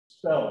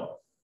spelling.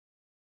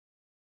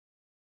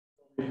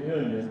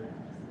 Union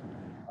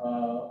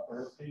for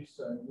her peace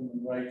and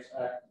human rights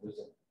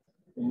activism.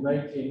 In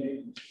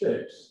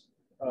 1986,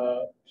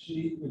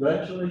 she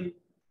eventually,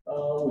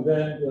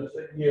 within just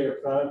a year,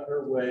 found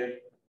her way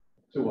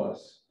to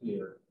us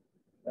here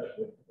at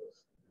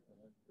Whitworth.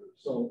 We're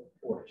so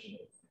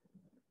fortunate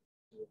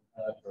to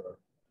have her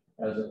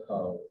as a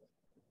colleague.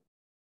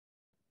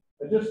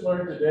 I just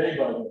learned today,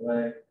 by the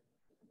way,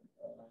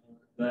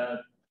 that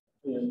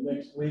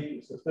next week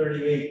is the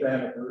 38th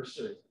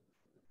anniversary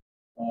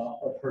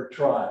of her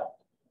trial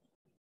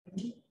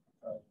in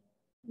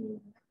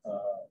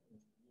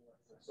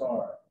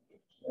USSR.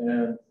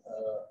 And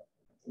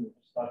we were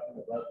just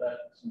talking about that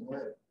this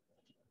morning.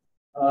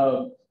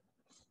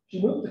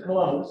 She moved to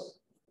Columbus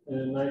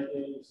in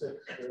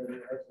 1986 with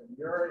her husband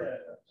Yuri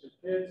and 2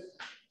 kids,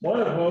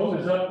 one of whom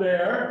is up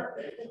there.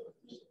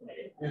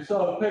 You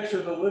saw a picture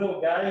of the little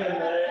guy in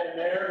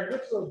there. He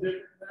looks so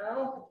different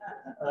now.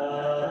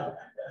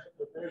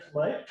 But there's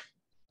Mike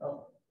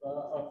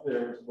up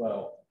there as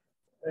well.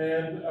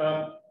 And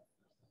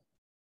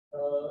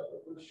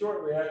it was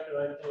shortly after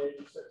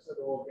 1986 that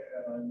Olga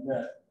and I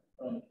met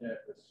on the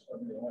campus of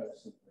the Ohio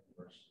State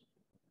University.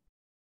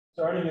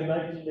 Starting in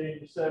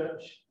 1987,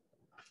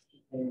 she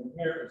came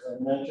here, as I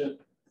mentioned,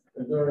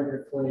 and during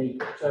her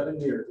 27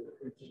 years of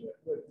teaching at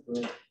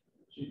Whitworth,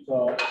 she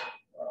taught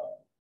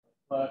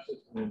classes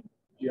in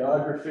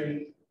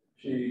geography.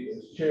 She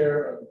is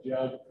chair of the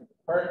geography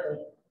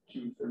department. She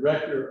was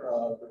director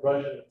of the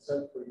Russian and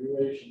Central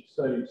Eurasian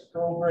Studies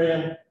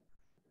program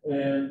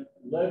and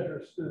led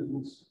her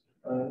students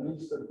on at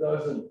least a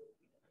dozen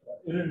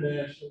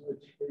international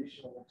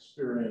educational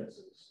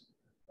experiences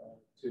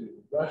to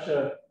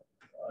Russia,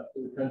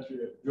 to the country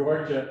of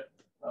Georgia,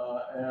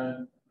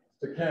 and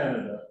to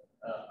Canada.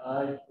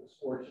 I was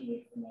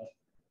fortunate enough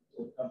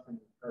to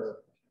accompany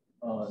her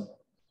on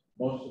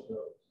most of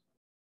those.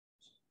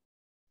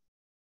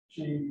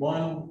 She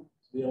won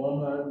the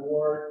Alumni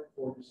Award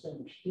for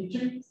Distinguished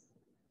Teaching,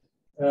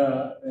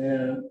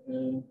 and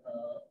in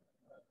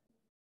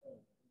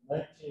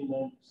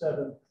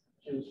 1997,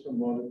 she was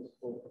promoted to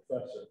full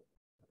professor.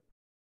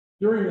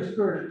 During this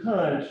period of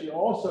time, she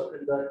also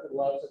conducted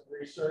lots of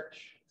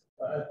research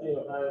at the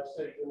Ohio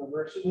State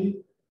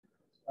University,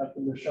 at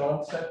the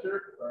Michon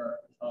Center, where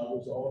I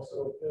was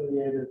also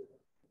affiliated,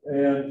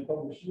 and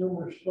published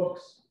numerous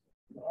books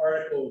and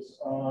articles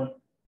on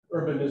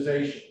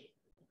urbanization.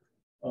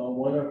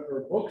 One of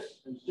her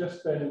books has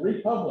just been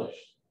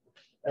republished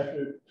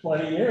after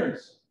 20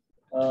 years.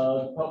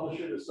 The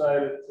publisher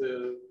decided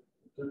to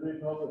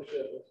republish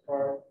it as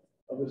part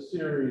of a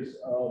series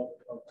of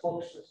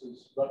books. This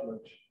is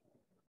Rutledge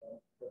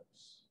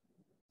books.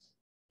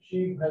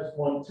 She has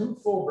won 2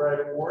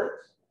 Fulbright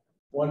Awards,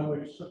 one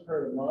which took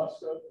her to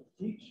Moscow to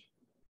teach,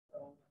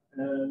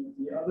 and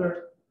the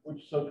other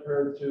which took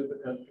her to the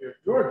country of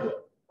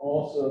Georgia,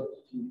 also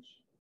to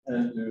teach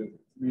and do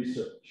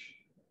research.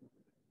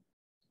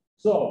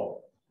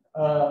 So,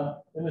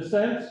 in a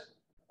sense,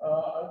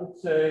 I would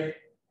say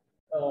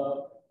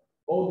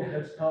Olga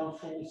has come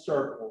full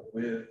circle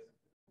with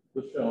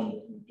the film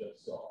that we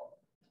just saw,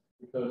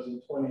 because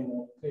in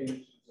 2019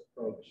 she's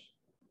approached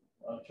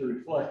to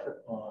reflect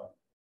upon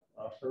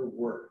her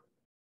work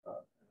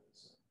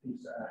as a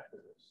peace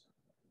activist.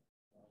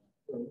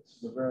 So this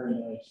is a very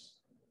nice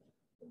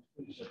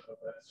completion of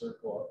that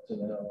circle up to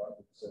now, I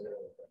would say.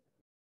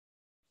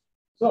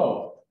 So,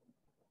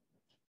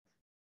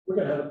 we're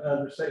going to have a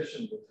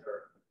conversation with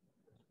her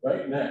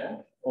right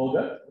now.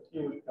 Olga, if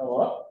you would come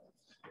up.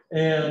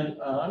 And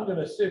I'm going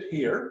to sit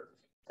here.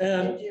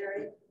 And hey,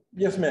 Jerry.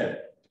 Yes, ma'am.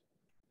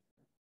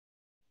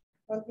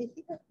 Yeah,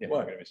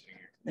 well, I'm going to be sitting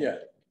here. Yeah.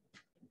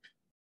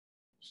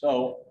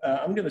 So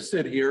I'm going to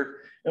sit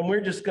here, and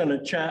we're just going to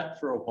chat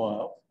for a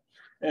while.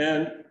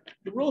 And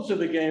the rules of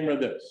the game are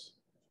this.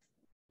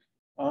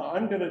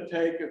 I'm going to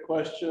take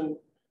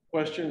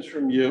questions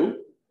from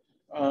you,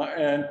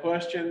 and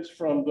questions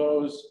from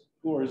those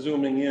who are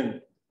zooming in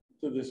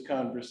to this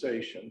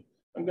conversation.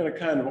 I'm going to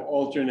kind of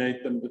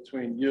alternate them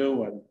between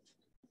you and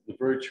the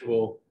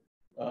virtual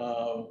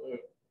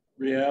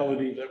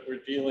reality that we're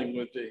dealing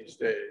with these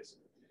days.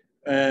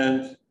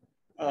 And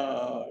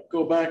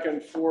go back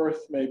and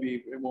forth.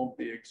 Maybe it won't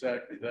be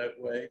exactly that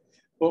way.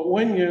 But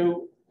when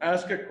you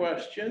ask a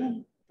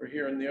question, for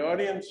here in the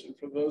audience and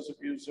for those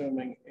of you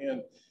zooming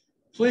in,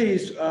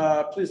 please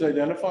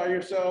identify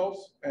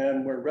yourselves,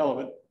 and where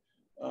relevant,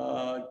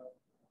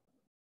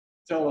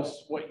 tell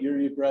us what year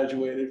you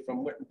graduated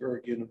from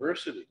Wittenberg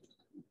University.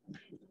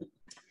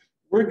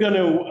 We're going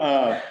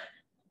to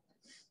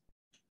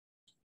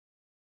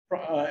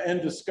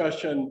end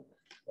discussion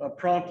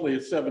promptly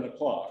at 7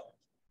 o'clock.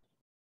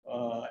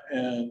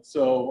 And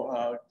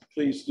so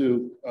please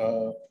do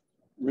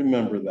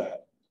remember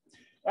that.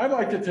 I'd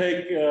like to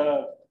take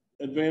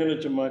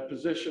advantage of my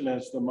position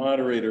as the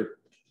moderator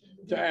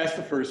to ask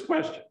the first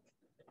question.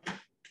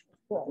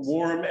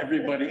 Warm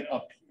everybody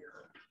up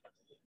here.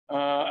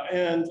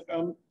 And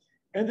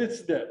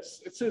it's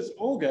this. It says,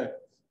 Olga,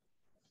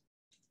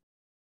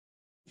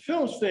 the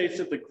film states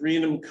that the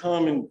Greenham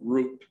Common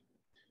Group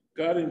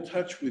got in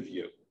touch with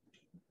you.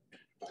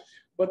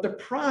 But the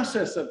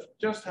process of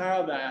just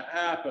how that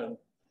happened,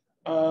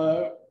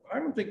 I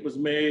don't think was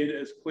made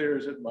as clear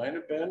as it might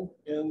have been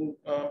in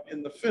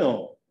the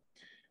film.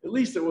 At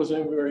least it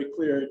wasn't very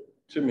clear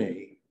to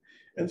me.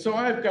 And so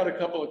I've got a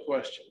couple of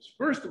questions.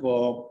 First of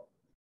all,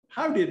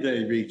 how did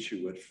they reach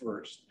you at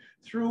first?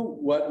 Through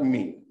what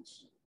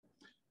means?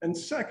 And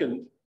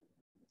second,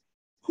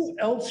 who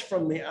else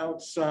from the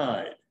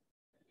outside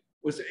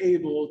was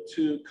able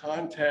to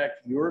contact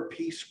your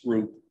peace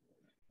group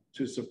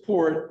to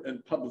support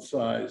and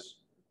publicize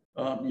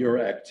your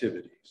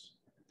activities?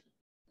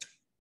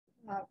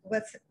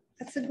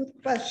 That's a good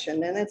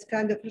question, and it's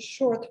kind of a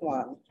short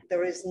one.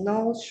 There is no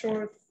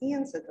short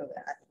answer to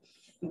that,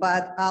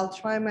 but I'll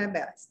try my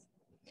best.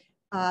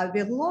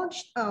 We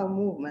launched our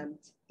movement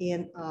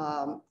in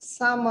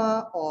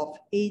summer of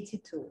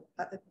 '82.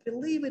 I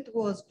believe it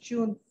was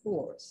June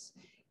 4th,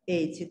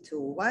 '82.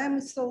 Why am I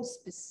so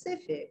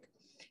specific?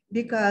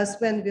 Because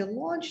when we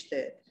launched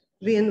it,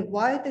 we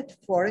invited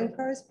foreign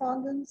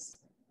correspondents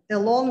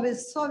along with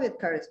Soviet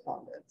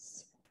correspondents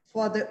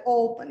for the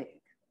opening.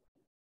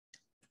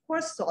 Of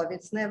course,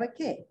 Soviets never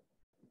came.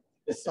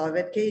 The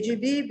Soviet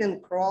KGB been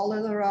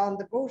crawling around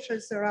the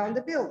bushes around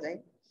the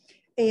building,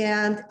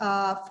 and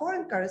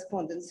foreign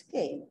correspondents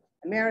came,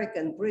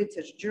 American,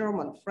 British,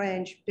 German,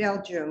 French,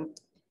 Belgium,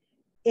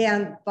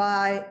 and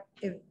by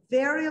a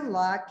very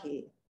lucky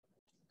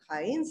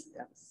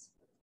coincidence,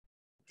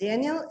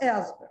 Daniel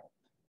Ellsberg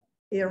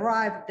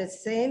arrived the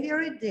same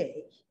very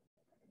day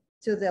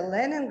to the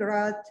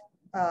Leningrad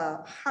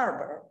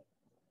harbor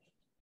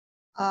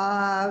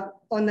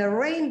on a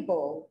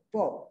rainbow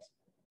boat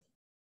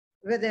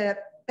with the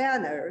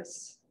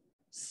banners,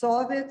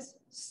 Soviets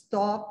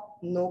stop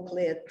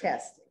nuclear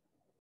testing.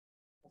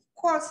 Of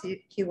course,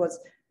 he was,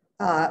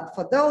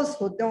 for those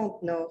who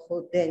don't know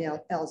who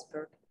Daniel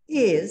Ellsberg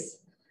is,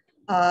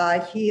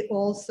 he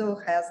also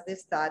has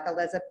this title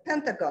as a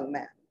Pentagon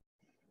man.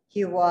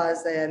 He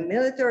was a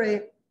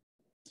military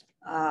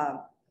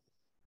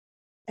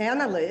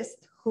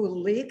analyst who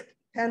leaked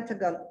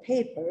Pentagon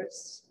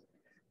papers.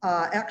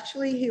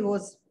 Actually, he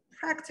was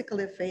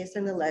practically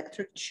facing an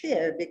electric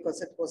chair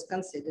because it was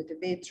considered to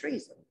be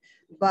treason.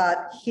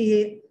 But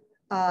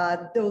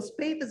those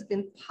papers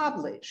been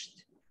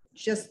published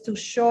just to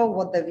show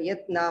what the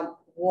Vietnam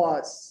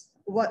was,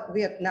 what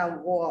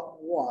Vietnam War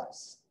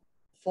was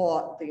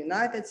for the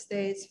United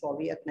States, for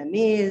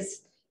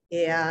Vietnamese,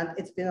 and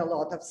it's been a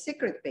lot of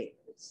secret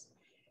papers.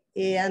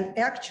 And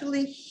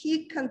actually,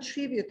 he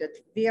contributed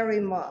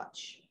very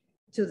much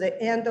to the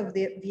end of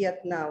the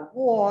Vietnam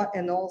War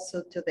and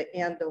also to the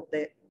end of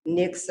the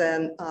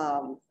Nixon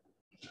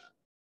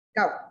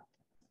government.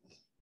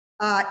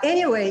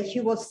 Anyway, he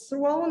was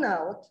thrown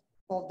out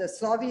of the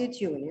Soviet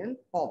Union,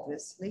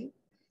 obviously,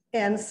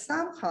 and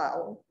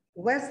somehow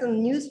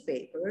Western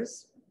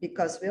newspapers,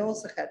 because we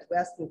also had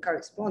Western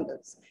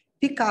correspondents,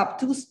 pick up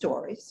two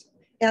stories,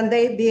 and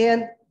they've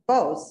been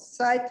both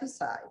side to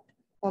side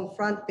on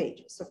front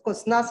pages. Of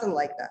course, nothing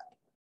like that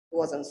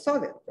was in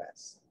Soviet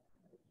press,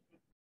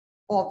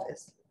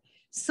 obviously.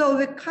 So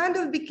we kind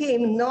of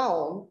became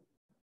known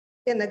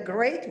in a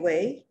great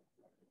way,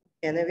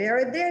 in a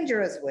very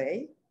dangerous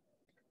way,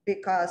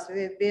 because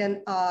we've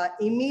been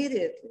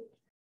immediately,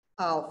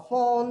 our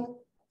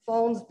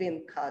phone's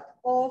been cut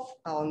off,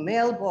 our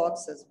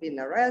mailbox has been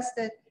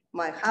arrested.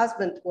 My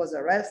husband was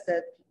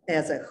arrested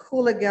as a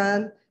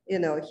hooligan. You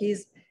know,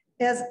 he's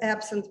as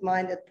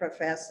absent-minded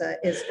professor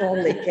as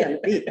only can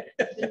be,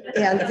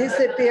 and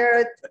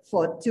disappeared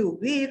for 2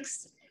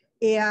 weeks.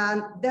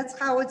 And that's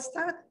how it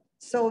started.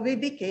 So we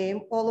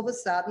became all of a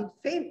sudden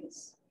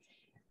famous.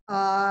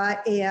 I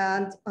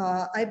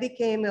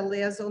became a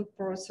liaison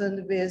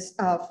person with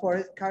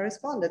foreign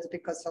correspondents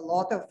because a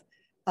lot of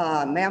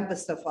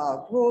members of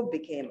our group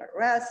became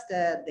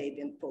arrested. They've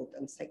been put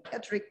in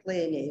psychiatric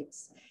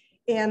clinics.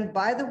 And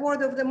by the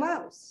word of the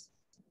mouth,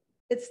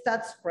 it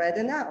starts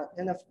spreading out.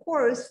 And of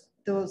course,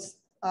 those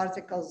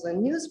articles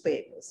in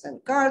newspapers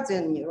and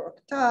Guardian, New York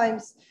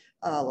Times,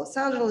 Los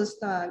Angeles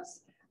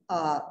Times,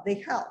 they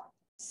help.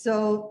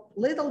 So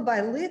little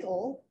by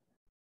little,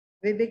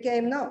 we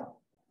became known.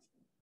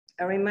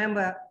 I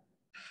remember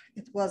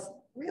it was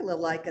really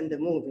like in the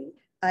movie.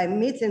 I'm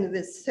meeting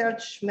with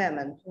Serge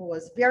Schmemann, who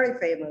was very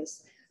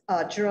famous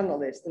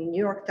journalist in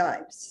New York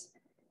Times,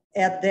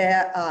 at the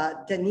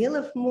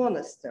Danilov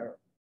Monastery,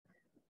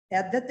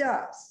 at the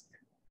desk,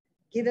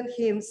 giving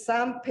him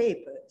some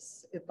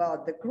papers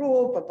about the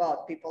group,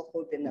 about people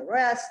who've been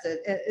arrested.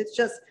 It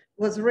just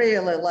was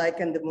really like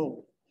in the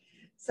movie.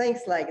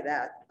 Things like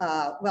that.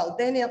 Well,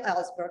 Daniel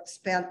Ellsberg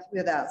spent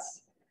with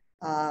us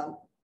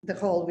the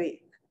whole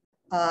week.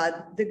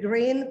 The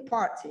Green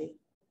Party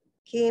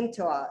came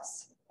to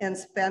us and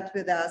spent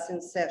with us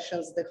in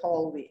sessions the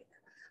whole week.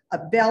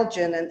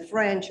 Belgian and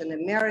French and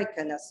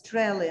American,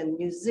 Australian,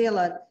 New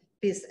Zealand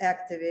peace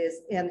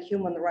activists and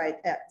human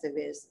rights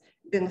activists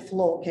been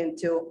flocking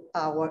to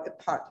our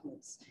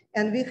apartments.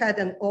 And we had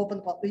an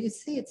open, you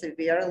see, it's a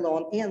very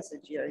long answer,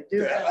 Jerry. Do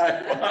you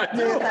have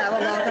a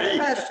lot of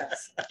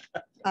questions?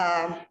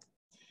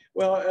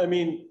 Well, I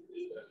mean,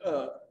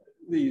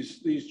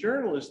 these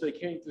journalists, they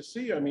came to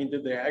see you. I mean,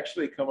 did they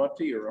actually come up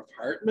to your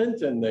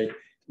apartment and they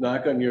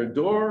knock on your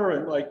door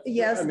and like?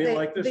 Yes, I mean,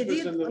 like this they was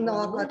did in the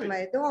knock movie. at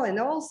my door, and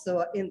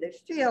also in the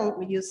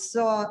film you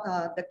saw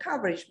the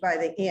coverage by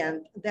the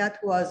end. That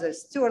was a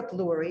Stuart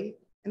Lurie,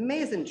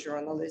 amazing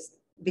journalist,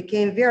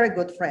 became very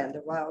good friend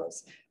of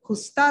ours, who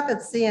started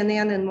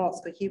CNN in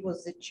Moscow. He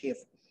was the chief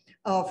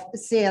of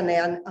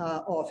CNN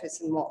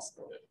office in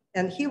Moscow,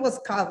 and he was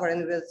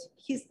covering with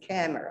his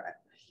camera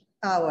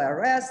our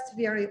arrest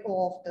very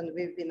often.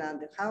 We've been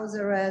under house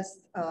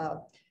arrest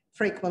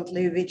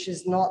frequently, which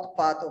is not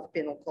part of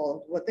penal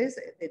code. What is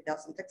it? It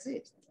doesn't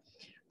exist.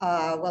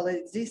 Well, it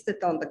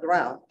existed on the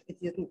ground.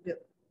 It didn't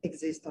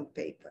exist on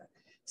paper.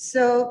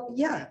 So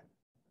yeah,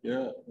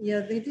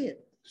 they did.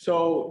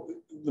 So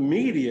the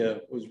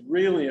media was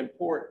really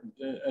important,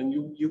 and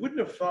you wouldn't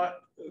have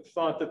thought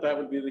that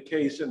would be the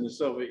case in the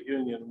Soviet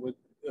Union. Would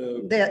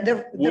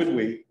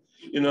we?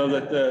 You know,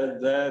 that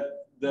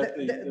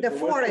the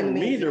foreign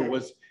media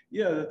was,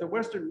 that the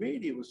Western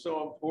media was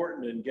so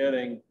important in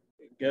getting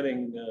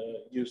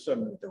you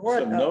some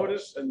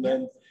notice, and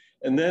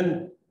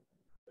then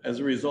as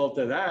a result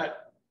of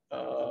that,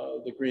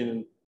 the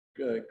Green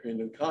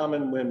and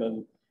Common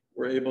women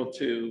were able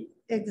to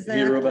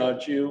hear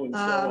about you and so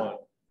on.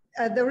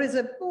 There is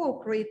a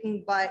book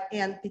written by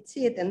Ann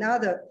Petit,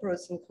 another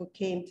person who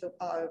came to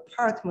our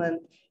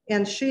apartment,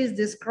 and she's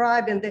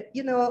describing that,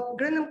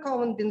 Green and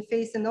Common been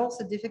facing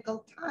also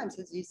difficult times,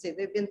 as you say.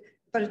 They've been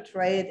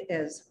portrayed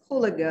as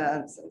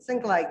hooligans and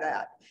things like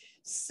that.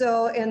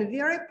 So, and a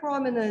very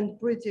prominent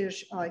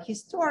British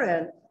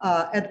historian,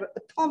 Edward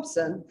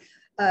Thompson,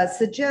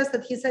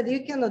 suggested, he said,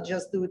 you cannot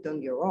just do it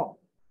on your own.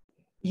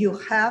 You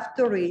have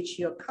to reach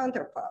your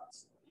counterpart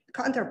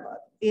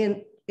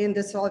in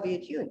the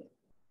Soviet Union.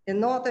 And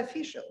not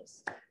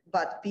officials,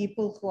 but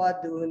people who are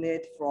doing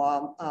it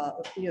from,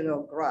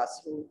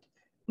 grassroots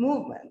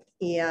movement.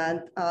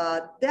 And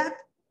that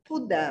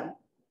put them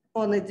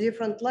on a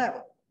different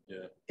level.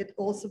 Yeah. It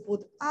also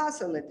put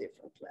us on a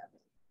different level.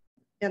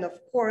 And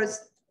of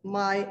course,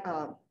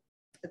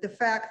 the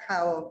fact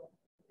how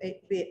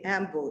we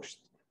ambushed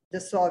the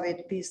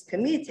Soviet Peace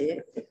Committee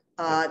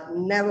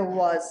never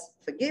was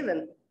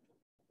forgiven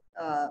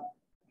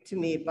to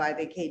me by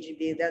the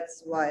KGB.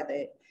 That's why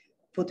they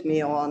put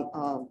me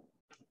on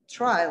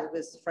trial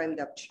with framed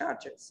up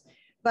charges.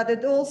 But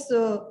it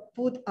also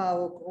put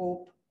our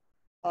group,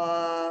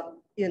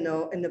 in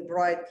a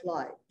bright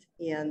light.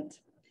 And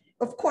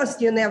of course,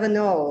 you never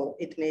know,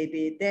 it may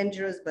be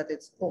dangerous, but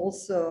it's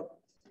also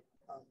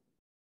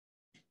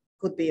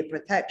could be a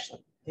protection.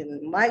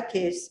 In my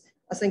case,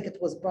 I think it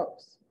was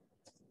both.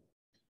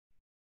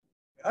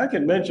 I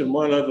can mention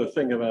one other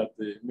thing about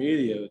the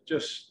media that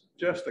just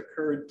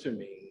occurred to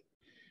me,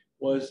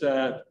 was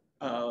that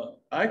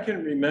I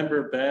can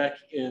remember back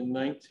in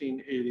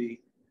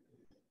 1980,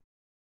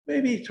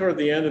 maybe toward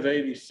the end of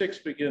 86,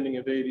 beginning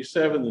of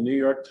 87, the New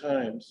York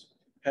Times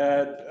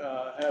had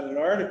an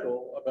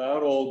article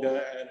about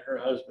Olga and her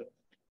husband,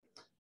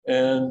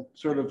 and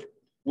sort of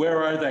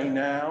where are they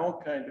now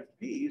kind of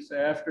piece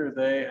after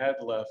they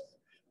had left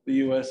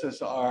the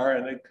USSR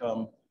and had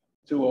come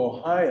to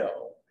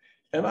Ohio.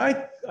 And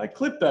I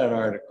clipped that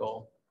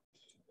article,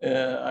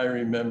 I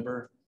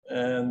remember,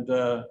 and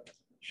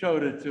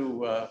showed it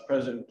to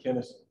President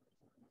Kinnison.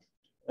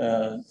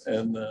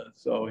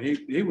 So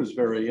he was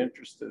very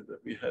interested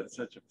that we had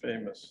such a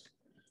famous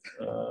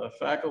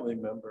faculty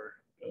member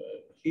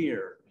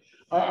here.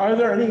 Are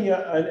there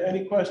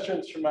any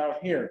questions from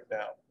out here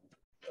now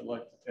I'd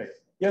like to take?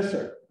 Yes,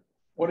 sir.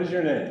 What is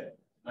your name?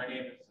 My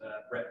name is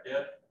Brett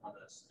Dibb. I'm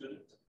a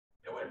student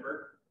at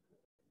Wittenberg.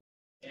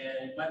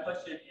 And my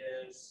question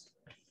is,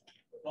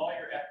 with all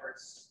your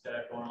efforts that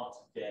are going on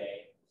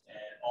today, and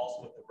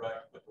also with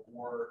the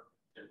war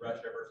in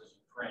Russia versus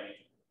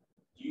Ukraine,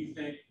 do you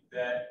think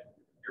that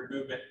your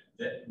movement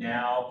that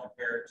now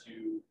compared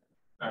to,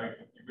 your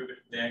movement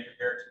then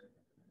compared to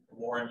the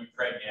war in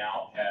Ukraine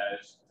now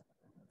has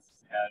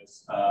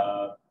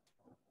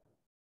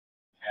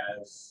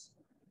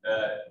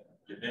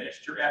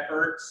diminished your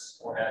efforts,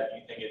 or do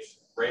you think it's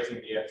raising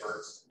the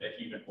efforts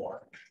even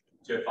more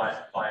to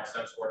find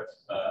some sort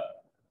of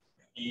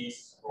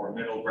peace or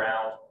middle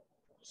ground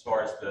as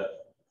far as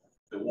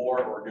the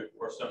war,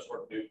 or some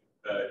sort of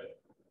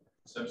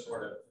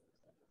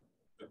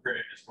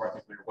agreement as far as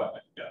nuclear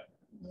weapons go?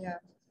 Yeah.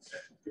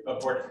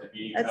 According to the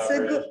media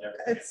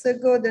it's a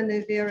good and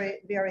a very,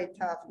 very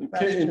tough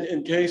question.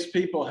 In case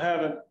people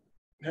haven't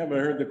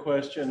heard the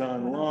question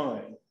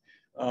online,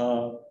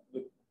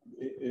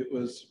 it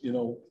was,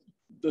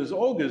 does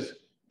Olga's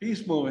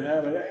peace movement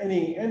have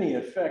any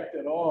effect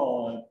at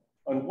all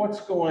on what's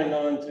going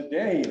on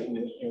today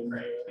in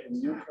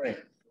Ukraine?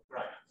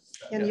 Right.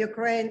 In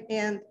Ukraine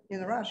and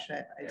in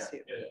Russia, I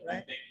see.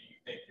 Right? Do you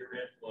think your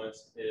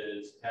influence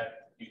is,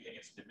 do you think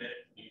it's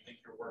diminished? Do you think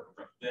your work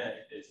from then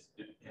is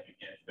having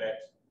an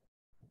effect,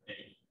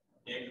 any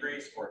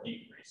increase or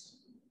decrease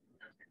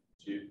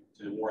to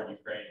the war in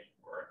Ukraine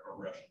or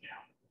Russia now?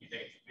 Do you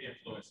think it's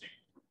influencing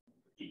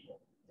people?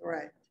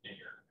 Right. In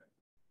your,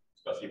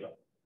 especially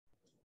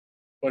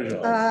What is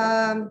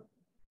your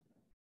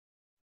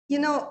You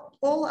know,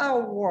 all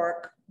our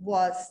work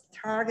was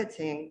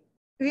targeting,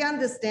 we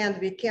understand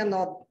we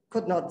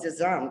could not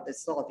disarm the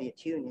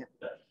Soviet Union.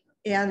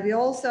 And we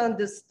also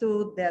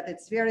understood that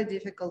it's very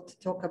difficult to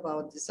talk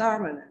about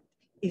disarmament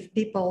if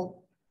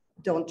people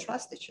don't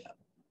trust each other.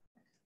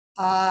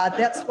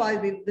 That's why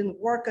we've been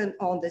working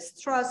on this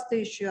trust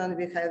issue, and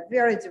we have a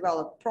very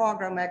developed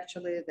program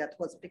actually that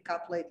was picked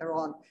up later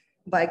on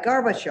by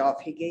Gorbachev.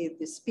 He gave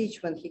this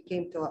speech when he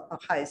came to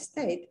Ohio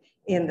State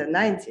in the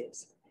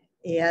 90s.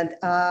 And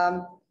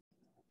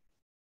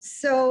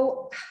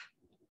so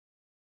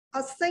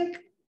I think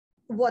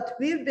what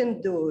we've been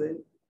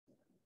doing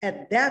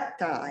at that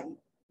time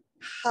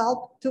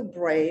helped to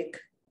break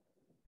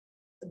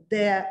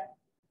the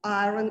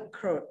Iron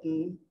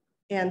Curtain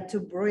and to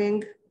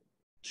bring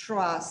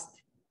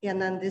trust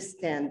and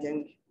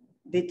understanding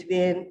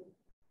between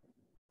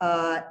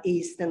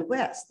East and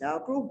West. Our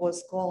group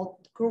was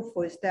called Group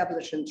for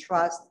Establishing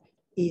Trust,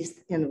 East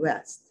and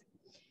West.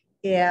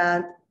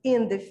 And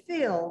in the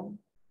film,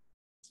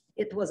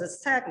 it was a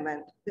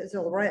segment, because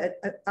already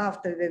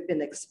after we've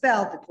been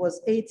expelled, it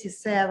was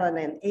 87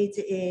 and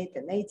 88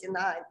 and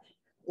 89.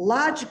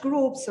 Large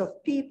groups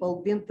of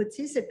people been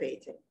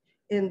participating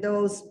in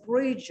those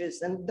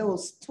bridges and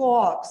those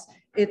talks.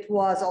 It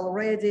was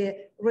already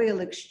real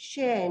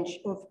exchange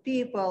of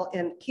people,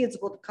 and kids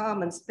would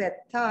come and spend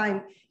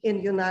time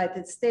in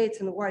United States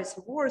and vice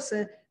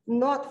versa,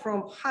 not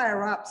from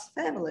higher ups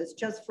families,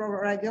 just from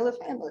regular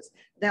families.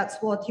 That's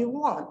what you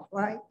want,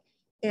 right?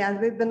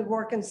 And we've been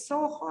working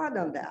so hard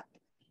on that.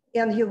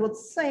 And you would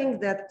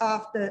think that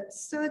after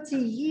 30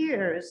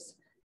 years,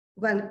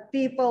 when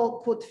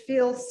people could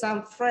feel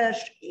some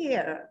fresh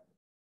air,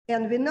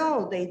 and we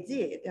know they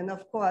did. And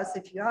of course,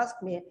 if you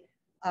ask me,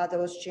 are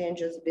those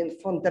changes been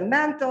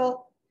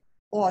fundamental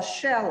or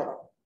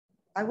shallow?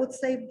 I would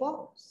say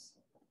both.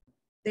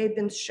 They've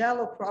been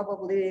shallow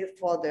probably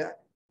for the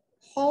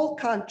whole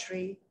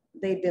country.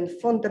 They've been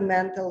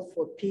fundamental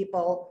for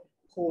people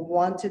who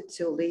wanted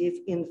to live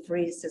in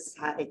free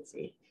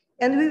society.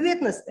 And we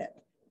witnessed that.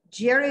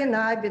 Jerry and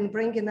I have been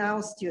bringing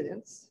our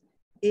students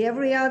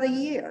every other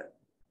year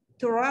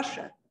to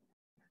Russia.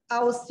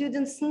 Our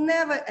students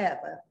never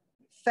ever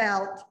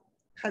felt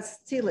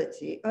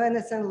hostility or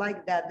anything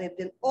like that. They've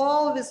been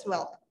always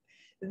welcome.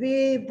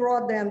 We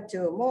brought them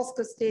to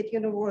Moscow State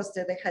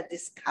University. They had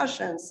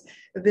discussions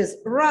with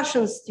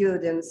Russian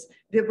students.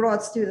 We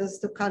brought students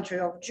to country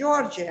of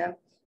Georgia.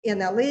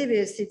 And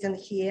Olivia, sitting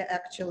here,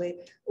 actually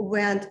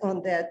went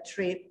on that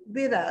trip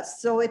with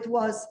us. So it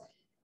was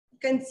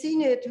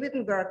continue at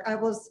Wittenberg. I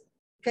was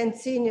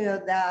continue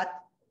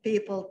that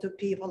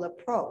people-to-people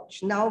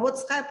approach. Now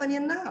what's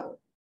happening now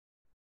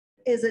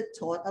is a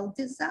total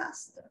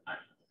disaster.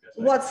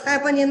 What's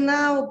happening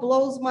now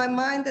blows my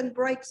mind and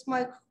breaks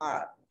my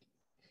heart.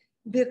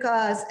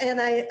 Because, and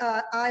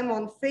I'm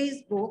on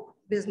Facebook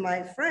with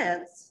my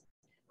friends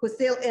who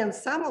still, and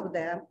some of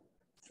them,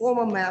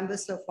 former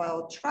members of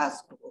our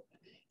trust group.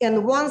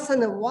 And once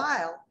in a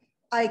while,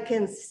 I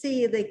can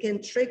see they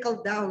can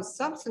trickle down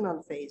something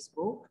on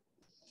Facebook.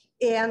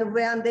 And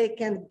when they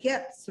can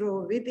get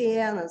through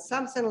VPN or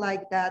something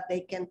like that,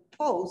 they can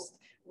post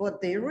what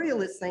they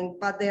really think,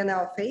 but they're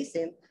now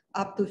facing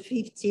up to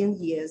 15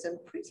 years in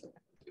prison.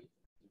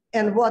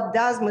 And what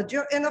does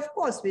majority, and of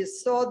course we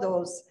saw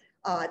those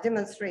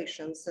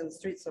demonstrations in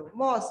streets of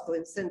Moscow,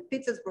 in St.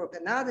 Petersburg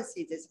and other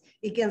cities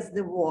against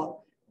the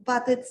war.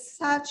 But it's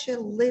such a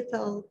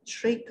little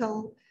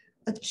trickle,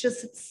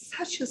 it's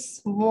such a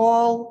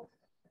small,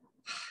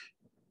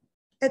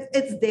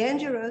 it's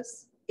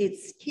dangerous,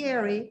 it's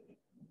scary.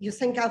 You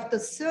think after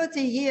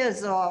 30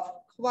 years of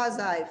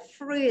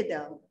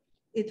quasi-freedom,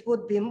 it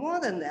would be more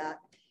than that.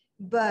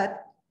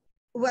 But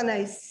when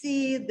I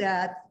see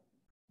that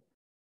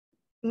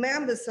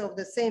members of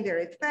the same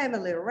very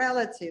family,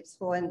 relatives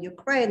who are in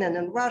Ukraine and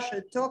in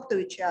Russia talk to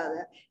each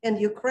other, and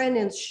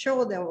Ukrainians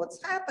show them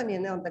what's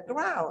happening on the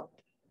ground,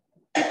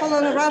 people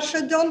in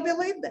Russia don't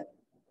believe them.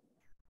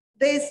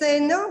 They say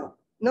no,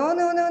 no,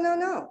 no, no, no,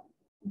 no,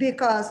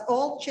 because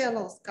all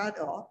channels cut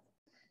off.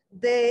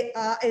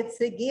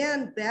 It's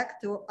again back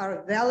to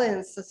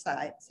Orwellian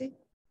society.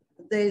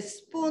 They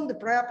spoon the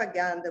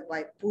propaganda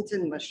by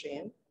Putin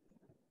machine,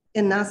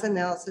 and nothing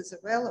else is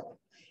available.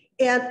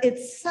 And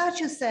it's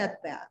such a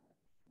setback.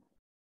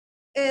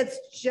 It's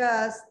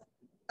just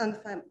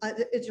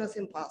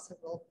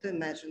impossible to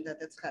imagine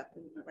that it's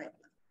happening right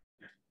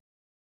now.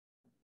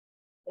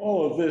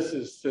 All of this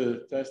is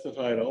to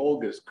testify to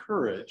Olga's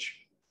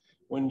courage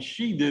when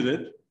she did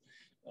it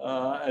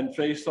and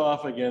faced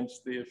off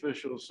against the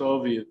official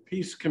Soviet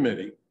Peace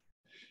Committee.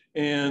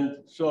 And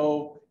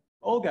so,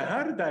 Olga,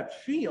 how did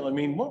that feel? I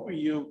mean, what were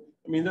you,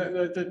 I mean,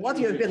 what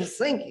you've been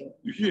thinking.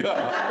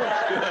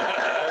 Yeah.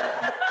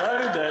 How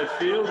did that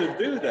feel to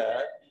do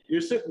that?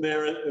 You're sitting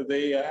there,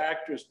 the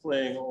actress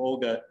playing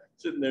Olga,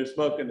 sitting there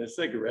smoking a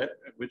cigarette,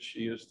 which she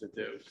used to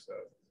do. So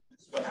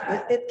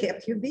it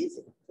kept you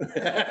busy.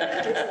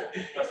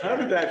 How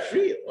did that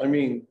feel? I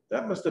mean,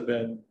 that must have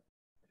been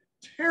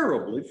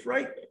terribly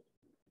frightening.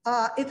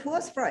 It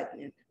was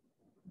frightening.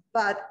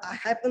 But I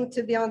happened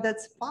to be on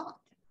that spot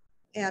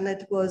and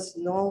it was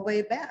no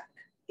way back.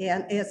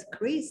 And as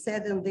Chris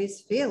said in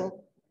this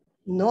field,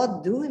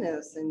 not doing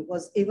anything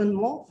was even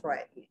more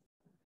frightening.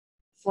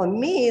 For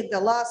me, the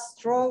last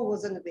straw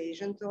was an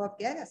invasion to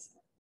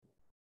Afghanistan.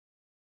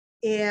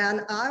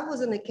 And I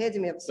was in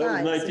Academy of That was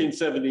Science.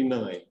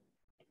 1979.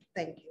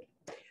 Thank you.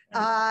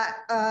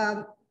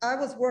 I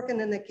was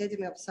working in the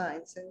Academy of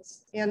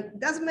Sciences, and it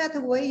doesn't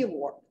matter where you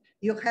work,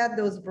 you had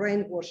those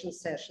brainwashing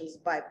sessions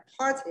by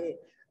party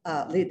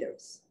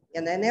leaders.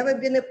 And I never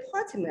been a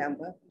party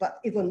member, but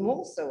even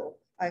more so,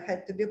 I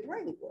had to be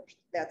brainwashed.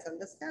 That's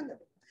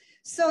understandable.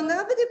 So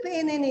nobody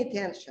paying any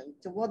attention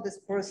to what this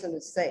person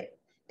is saying.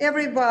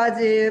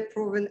 Everybody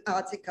proving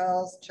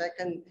articles,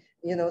 checking,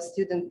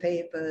 student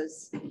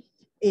papers.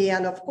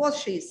 And of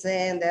course, she's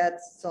saying that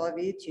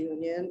Soviet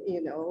Union,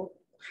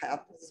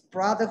 has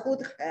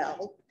brotherhood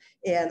help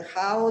and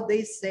how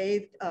they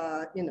saved,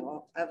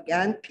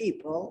 Afghan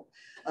people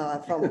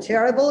from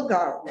terrible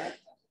government.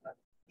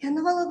 And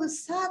all of a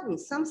sudden,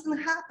 something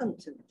happened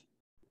to me.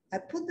 I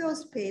put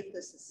those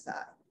papers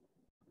aside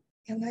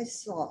and I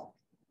saw,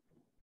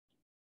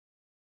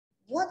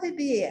 what a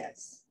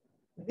BS.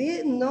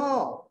 We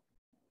know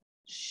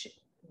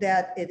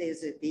that it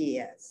is a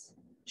BS.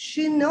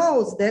 She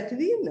knows that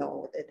we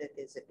know that it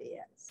is a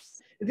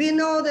BS. We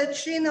know that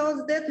she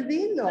knows that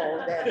we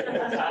know that it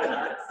is a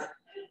BS.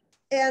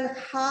 And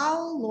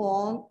how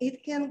long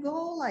it can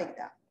go like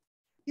that.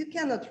 You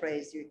cannot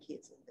raise your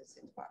kids in this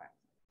environment.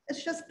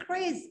 It's just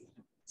crazy.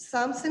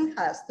 Something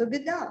has to be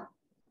done.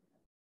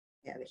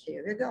 And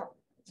here we go.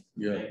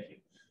 Yeah.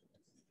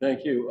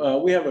 Thank you.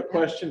 We have a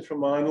question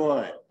from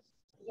online.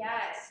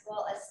 Yes,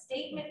 well, a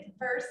statement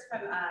first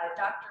from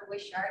Dr.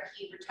 Wishart.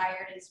 He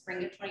retired in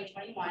spring of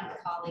 2021, a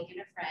colleague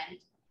and a friend.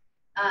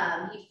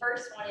 He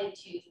first wanted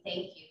to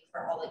thank you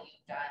for all that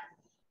you've done,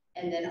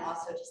 and then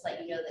also just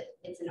let you know that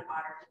it's an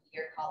honor to be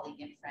your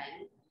colleague and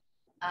friend.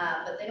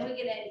 But then we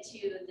get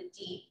into the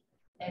deep,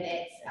 and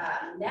it's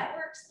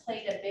networks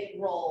played a big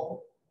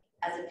role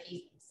as a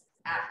peace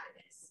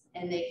activist,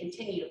 and they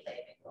continue to play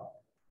a big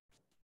role.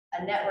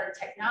 A network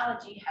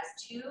technology has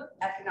two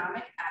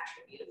economic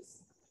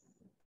attributes: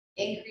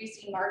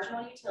 increasing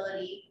marginal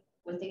utility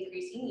with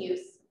increasing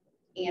use,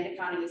 and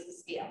economies of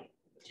scale,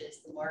 which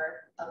is the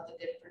more of the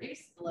good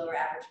produced, the lower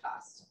average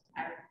cost.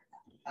 I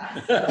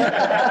remember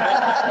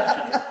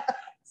that.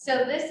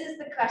 So this is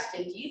the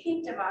question: do you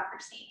think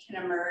democracy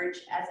can emerge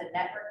as a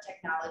network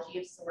technology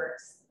of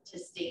sorts to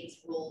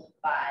states ruled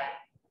by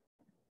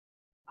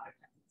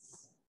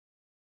autocrats?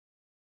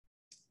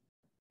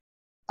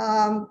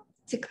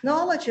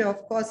 Technology,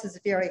 of course, is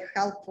very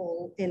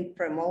helpful in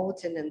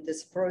promoting and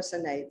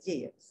dispersing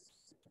ideas.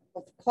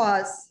 Of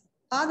course,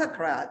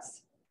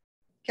 autocrats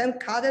can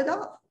cut it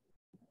off.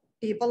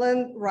 People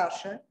in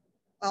Russia,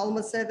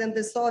 almost said in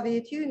the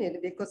Soviet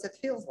Union, because it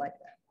feels like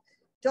that,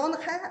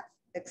 don't have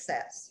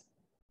access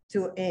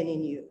to any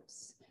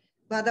news.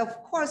 But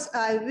of course,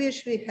 I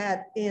wish we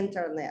had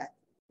internet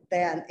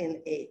then in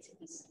the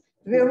 80s.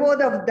 We would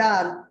have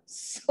done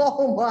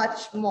so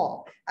much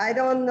more. I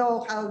don't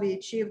know how we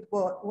achieved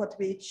what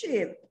we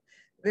achieved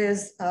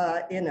with,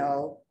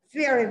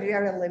 very,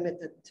 very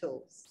limited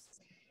tools.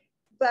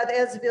 But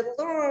as we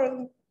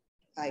learn,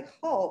 I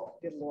hope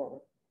we learn,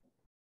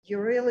 you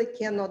really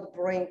cannot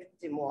bring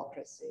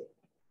democracy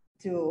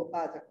to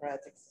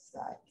autocratic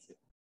society.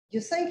 You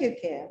think you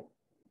can,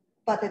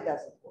 but it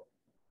doesn't work.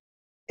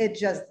 It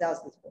just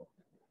doesn't work.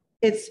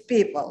 It's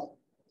people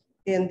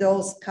in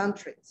those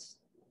countries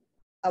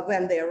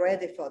when they're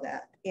ready for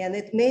that. And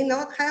it may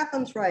not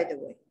happen right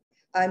away.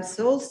 I'm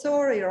so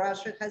sorry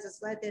Russia has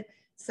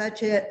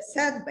such a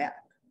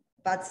setback,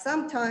 but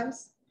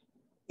sometimes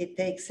it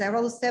takes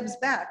several steps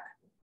back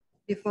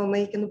before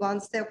making one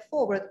step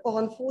forward,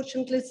 or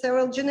unfortunately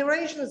several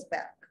generations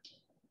back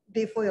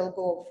before you'll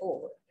go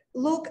forward.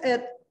 Look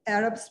at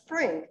Arab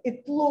Spring.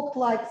 It looked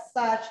like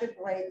such a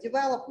great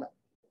development,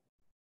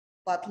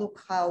 but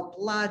look how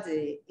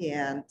bloody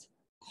and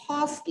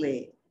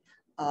costly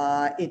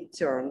it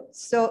turned.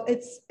 So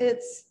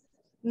it's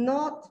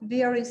not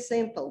very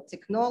simple.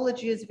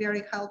 Technology is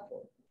very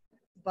helpful,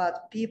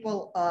 but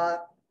people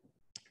are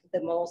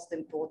the most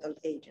important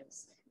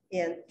agents.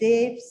 And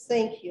Dave,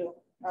 thank you.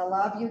 I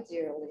love you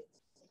dearly.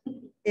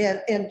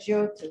 And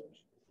Joe too.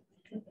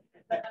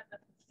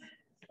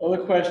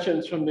 Other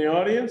questions from the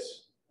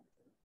audience?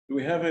 Do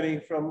we have any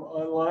from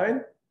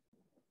online?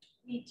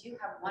 We do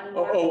have one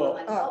more.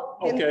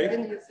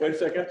 Okay. Wait a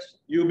second.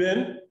 You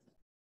been?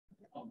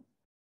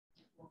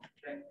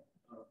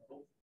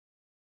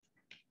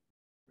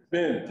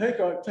 Ben,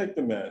 take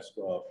the mask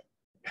off.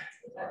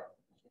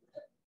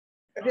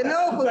 You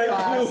know who you are.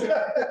 I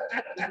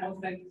want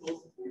to thank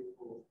both of you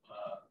for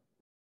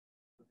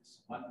this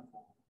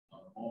wonderful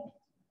moment.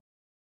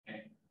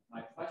 And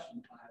my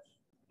question I have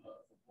for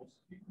both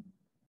of you.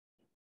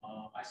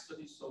 I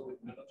studied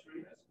Soviet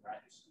military as a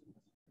graduate student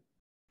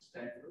at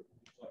Stanford.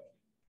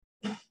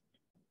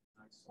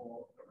 I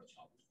saw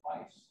Gorbachev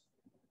twice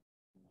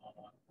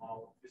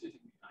while visiting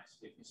the United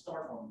States. He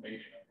started from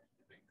Bayley.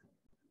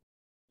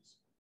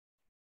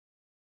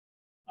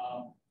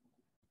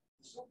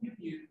 the Soviet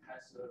Union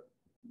has a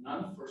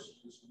non-first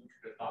use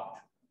nuclear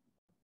doctrine,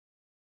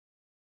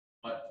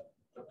 but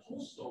the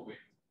post-Soviet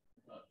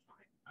time,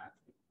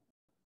 actually,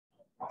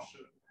 Russia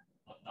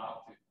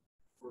adopted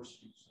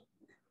first use of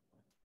nuclear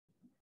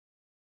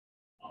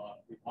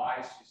weapons,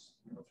 revised its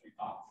military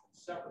doctrine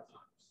several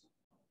times.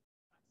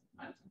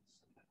 1990s.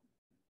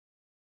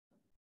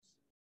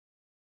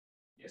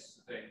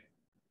 Yesterday,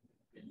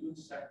 the UN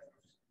Secretary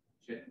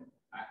General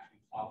actually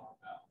talked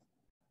about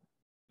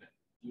that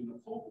during the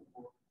Cold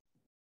War,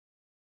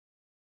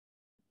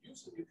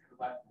 use of nuclear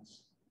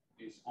weapons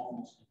is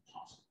almost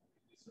impossible.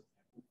 It is a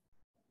taboo.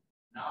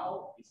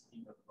 Now it's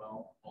in the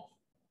realm of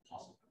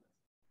possibility.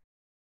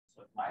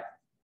 So like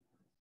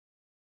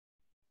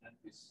that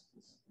this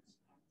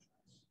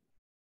contrast.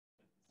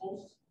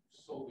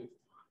 Post-Soviet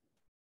time,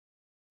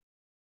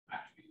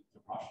 actually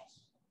the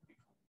Russians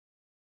become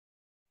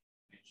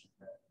mentioned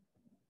that use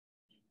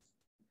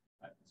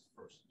weapons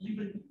first,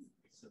 even if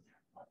it's a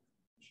taboo.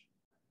 So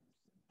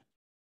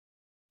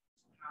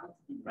how do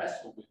we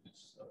wrestle with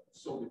this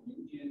Soviet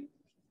Union,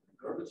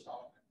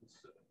 Gorbachev, and this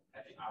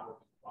heavy hour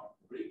with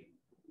Ronald Reagan?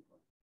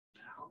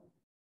 Now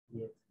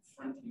we're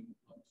confronting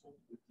a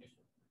totally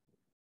different,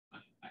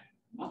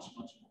 much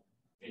more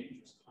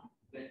dangerous time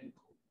than in COVID.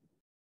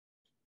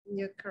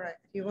 You're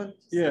correct. You want to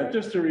Yeah, start?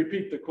 just to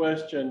repeat the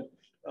question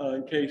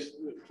in case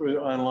for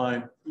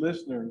online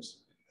listeners,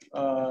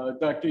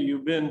 Dr.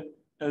 Yubin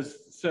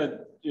has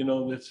said, you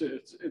know,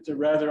 it's a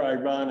rather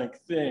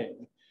ironic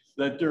thing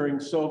that during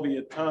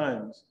Soviet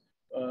times,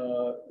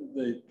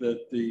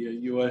 the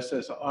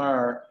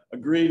USSR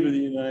agreed with the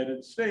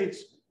United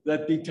States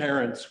that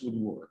deterrence would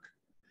work,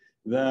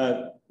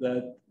 that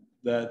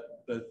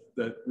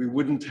we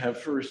wouldn't have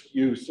first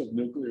use of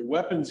nuclear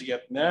weapons.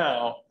 Yet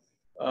now,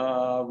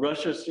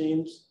 Russia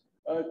seems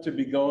to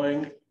be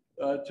going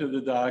to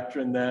the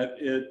doctrine that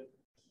it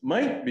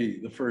might be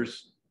the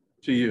first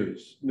to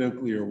use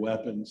nuclear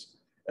weapons.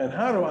 And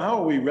how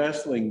are we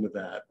wrestling with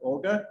that,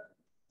 Olga?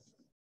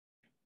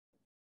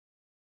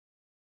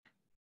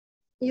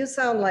 You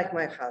sound like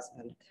my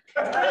husband.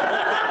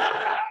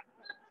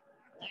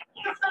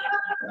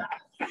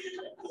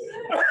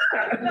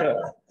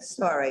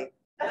 Sorry.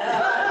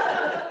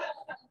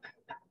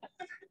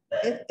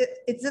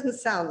 It didn't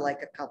sound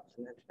like a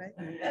compliment, right?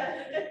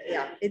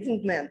 Yeah, it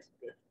didn't meant to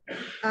be.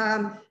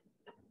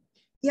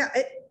 Yeah,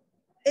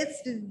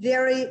 it's a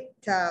very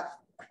tough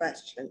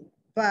question,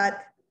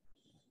 but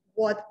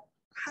what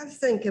I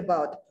think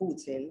about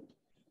Putin,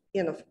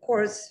 and of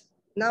course,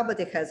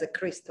 nobody has a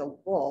crystal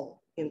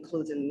ball,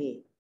 including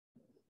me.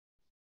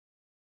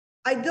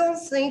 I don't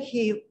think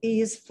he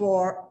is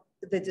for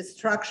the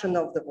destruction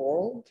of the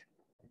world.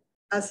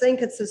 I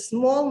think it's a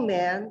small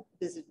man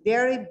with a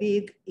very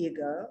big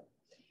ego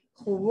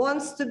who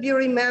wants to be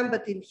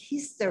remembered in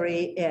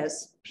history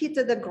as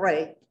Peter the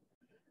Great,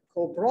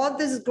 who brought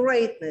this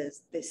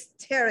greatness, this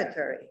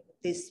territory,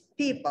 these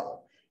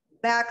people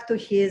back to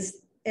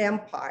his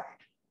empire.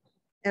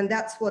 And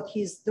that's what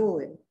he's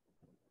doing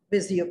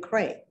with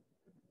Ukraine.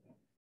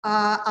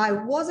 I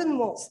was in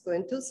Moscow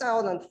in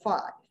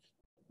 2005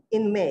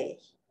 in May,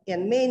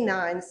 and May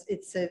 9th,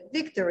 it's a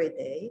victory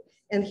day,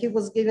 and he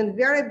was giving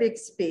very big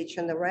speech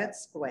in the Red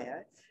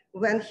Square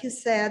when he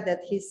said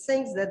that he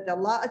thinks that the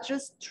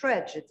largest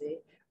tragedy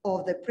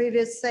of the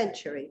previous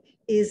century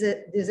is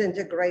a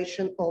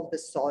disintegration of the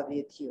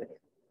Soviet Union.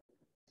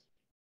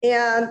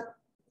 And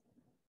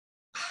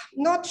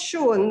not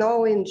sure,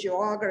 knowing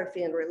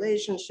geography and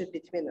relationship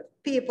between the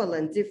people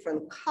and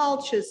different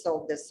cultures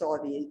of the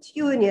Soviet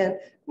Union,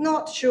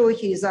 not sure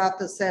he's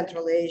after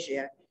Central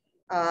Asia.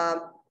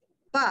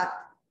 But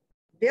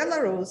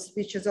Belarus,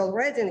 which is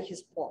already in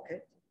his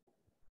pocket,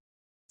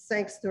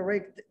 thanks to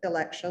rigged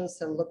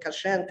elections, and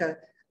Lukashenko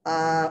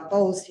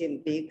owes him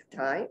big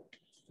time.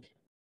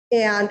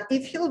 And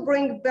if he'll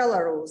bring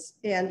Belarus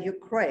and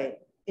Ukraine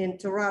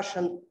into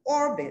Russian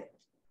orbit,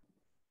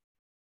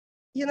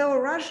 you know,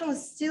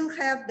 Russians still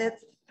have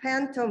that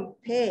phantom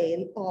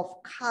pain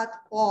of cut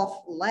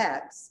off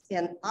legs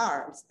and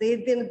arms.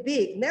 They've been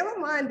big, never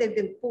mind they've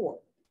been poor,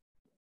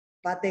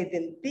 but they've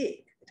been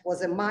big. It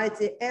was a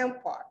mighty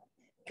empire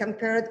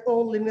compared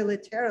only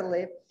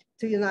militarily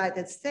to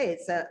United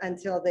States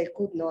until they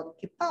could not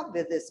keep up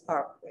with this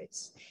arms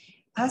race.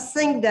 I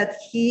think that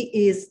he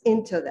is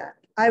into that.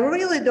 I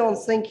really don't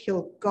think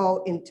he'll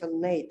go into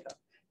NATO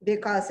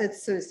because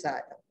it's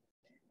suicidal.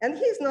 And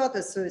he's not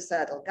a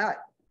suicidal guy.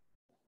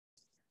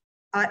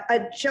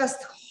 I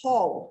just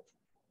hope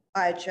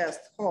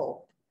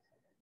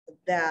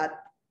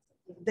that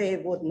they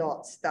would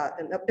not start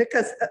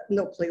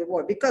nuclear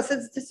war, because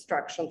it's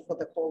destruction for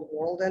the whole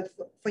world and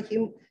for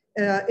him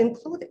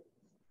included.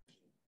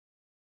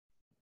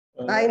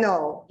 I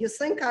know, you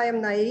think I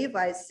am naive,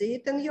 I see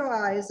it in your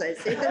eyes, I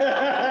see it in,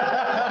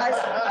 I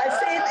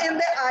see it in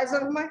the eyes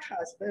of my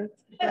husband,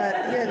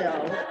 but you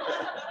know.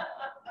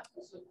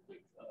 Also,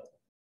 quick,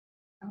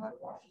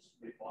 Russia's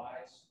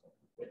revised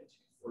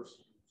 21st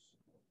use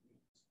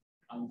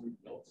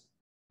underbuilt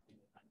in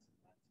the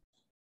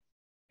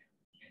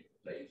 1990s. And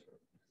later,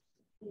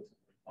 Putin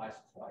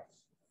revised twice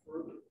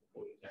further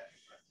going that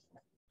direction.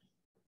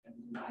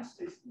 United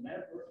States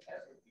never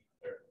ever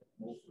declared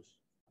nuclear.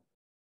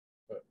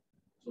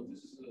 So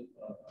this is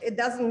It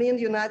doesn't mean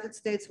the United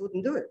States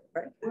wouldn't do it,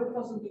 right? well, it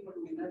doesn't mean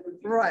we never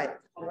declared. Right,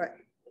 right.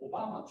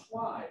 Obama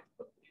tried,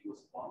 but he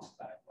was bounced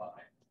back by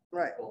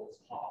those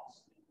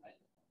laws.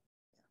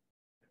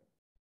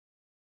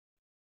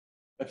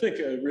 I think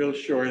a real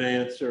short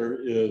answer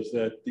is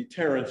that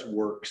deterrence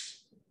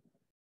works.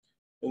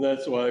 And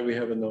that's why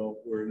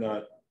we're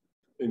not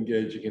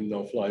engaging in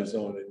no-fly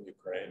zone in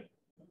Ukraine.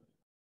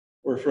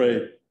 We're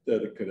afraid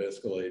that it could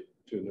escalate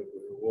to a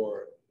nuclear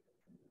war.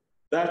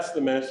 That's the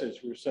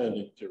message we're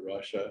sending to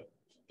Russia,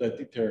 that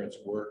deterrence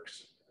works.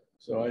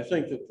 So I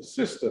think that the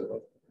system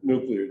of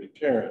nuclear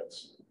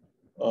deterrence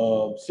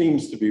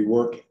seems to be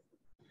working.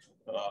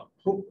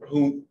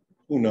 Who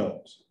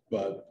knows?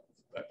 But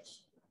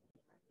that's.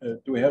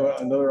 Do we have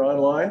another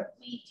online?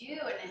 We do,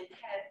 and it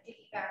kind of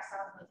piggybacks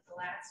off of the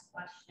last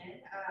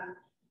question.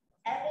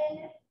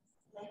 Evan,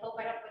 I hope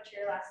I don't butcher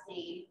your last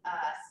name,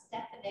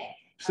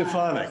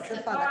 Stefanik.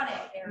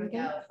 Stefanik, there we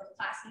go, from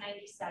class of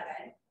 97.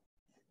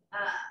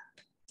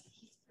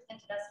 He's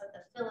presented us with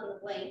a fill in the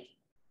blank.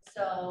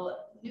 So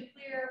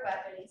nuclear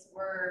weapons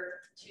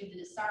were to the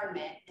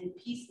disarmament and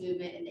peace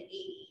movement in the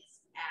 80s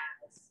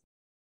as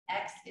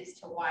X is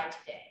to Y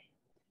today.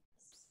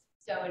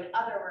 So in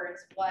other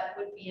words, what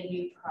would be a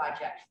new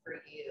project for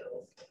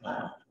you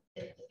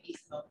if the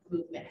peace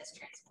movement has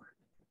transformed?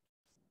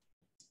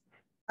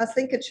 I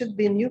think it should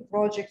be a new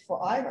project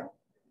for Ivan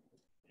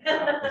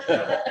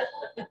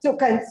to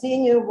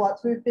continue what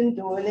we've been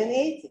doing in the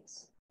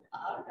 80s.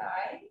 All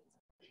right.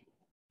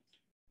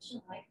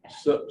 I like that.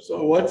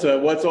 So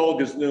what's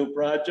Olga's new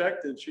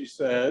project? And she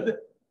said,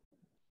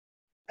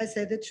 I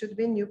said it should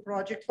be a new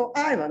project for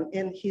Ivan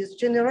in his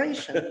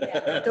generation to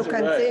That's right.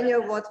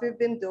 continue what we've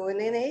been doing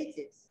in the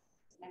 80s.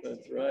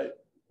 That's right.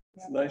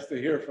 It's nice to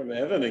hear from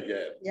Evan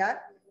again. Yeah.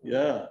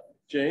 Yeah.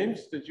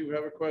 James, did you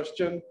have a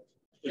question?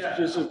 Yeah.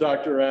 This is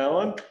Dr.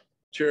 Allen,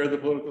 Chair of the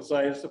Political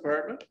Science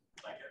Department.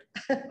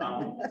 Thank you.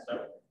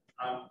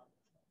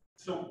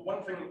 So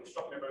one thing that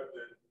struck me about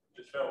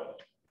the film,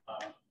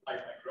 I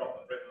grew up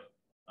in Britain.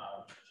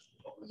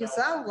 You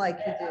sound like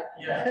you do.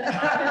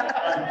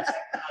 Yeah.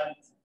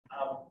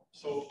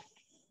 So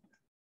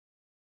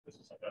this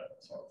is like a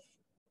sort of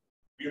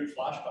weird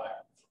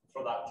flashback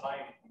for that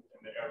time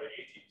in the early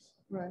 80s.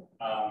 Right.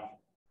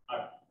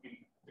 I've been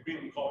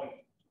agreeing with calling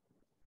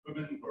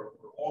women were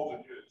all the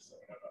news.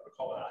 I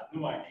recall that I had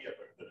no idea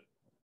about the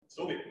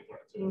Soviet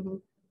component to it. Mm-hmm.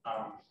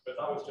 But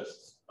that was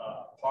just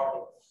part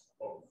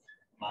of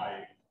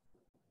my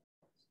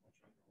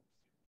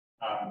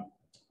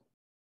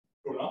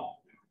growing up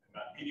in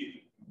that period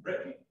in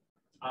Britain.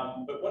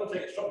 But one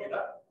thing that struck me,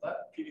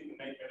 that period in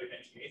the early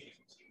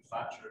 1980s, between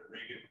Thatcher,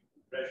 Reagan,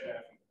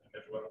 Brezhnev, and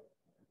everyone,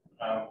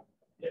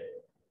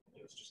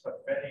 it was just a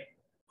very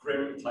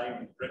grim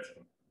time in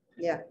Britain.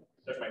 Yeah.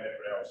 Never mind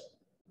everywhere else.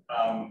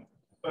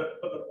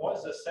 But there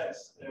was a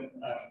sense, and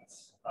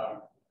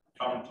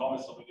Carmen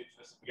Thomas alluded to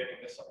this,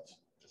 getting this sort of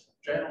just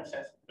general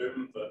sense of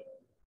doom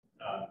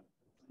that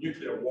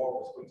nuclear war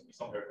was going to be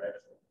somewhere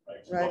inevitable.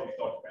 Right? So all these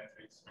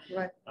documentaries.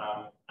 Right.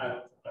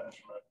 And from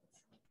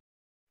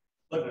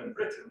living in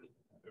Britain,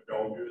 we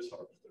all knew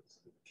sort of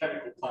the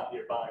chemical plant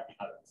nearby. We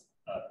had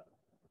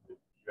the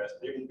US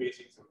naval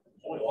bases and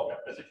Olga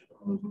visited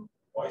them,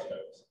 White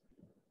House.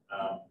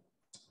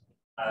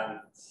 And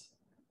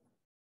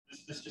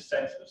this just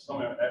sense of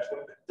somewhere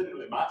excellent. It didn't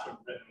really matter in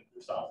Britain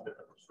who started it,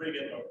 whether it was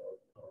Reagan or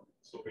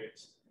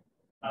Soviets.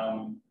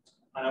 And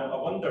I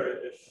wonder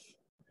if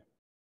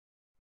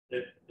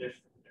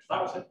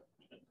that was it.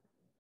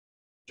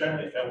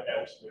 Generally felt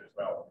elsewhere as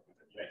well, in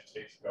the United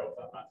States as well,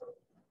 for that matter,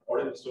 or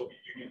in the Soviet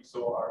Union. So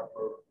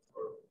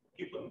for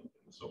people in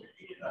the Soviet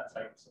Union at that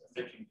time, sort of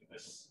thinking that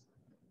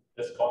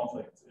this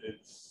conflict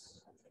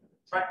is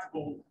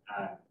tractable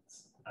and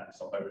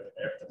somehow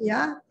inevitable.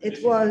 Yeah,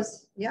 it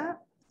was. Yeah.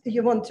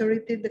 You want to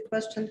repeat the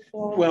question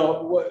for?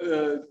 Well, what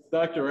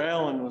Dr.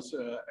 Allen was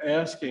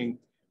asking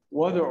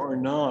whether or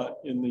not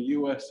in the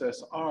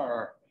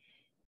USSR,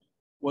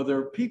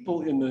 whether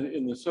people in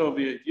the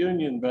Soviet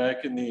Union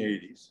back in the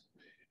 80s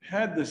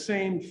had the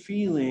same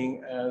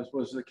feeling as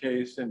was the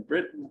case in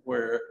Britain,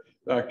 where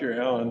Dr.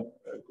 Allen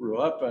grew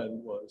up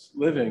and was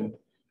living,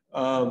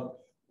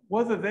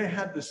 whether they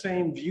had the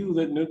same view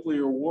that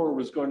nuclear war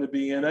was going to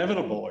be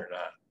inevitable or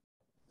not.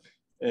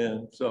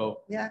 And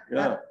so, yeah.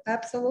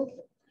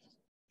 Absolutely.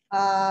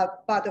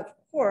 But of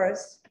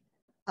course,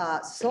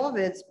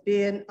 Soviets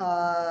being,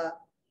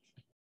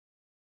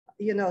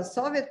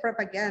 Soviet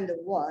propaganda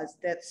was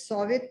that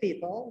Soviet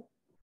people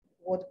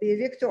would be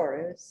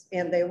victorious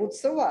and they would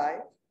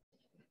survive.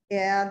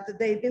 And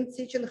they've been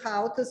teaching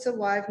how to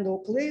survive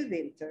nuclear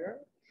winter.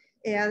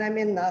 And I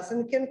mean,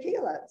 nothing can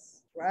kill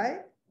us,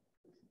 right?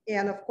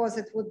 And of course,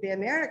 it would be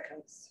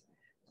Americans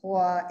who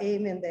are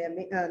aiming their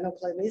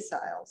nuclear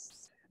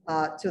missiles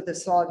to the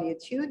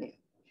Soviet Union.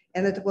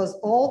 And it was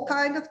all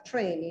kind of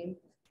training,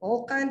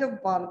 all kind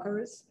of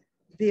bunkers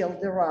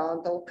built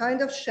around, all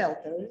kind of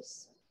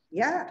shelters.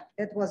 Yeah,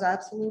 it was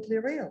absolutely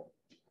real.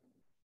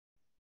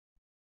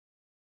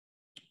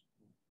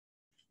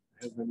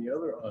 have any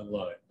other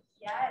online.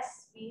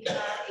 Yes, we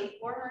have a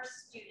former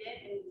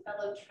student and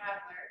fellow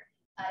traveler,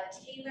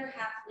 Taylor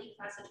Halfley,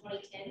 class of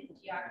 2010,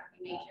 geography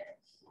major.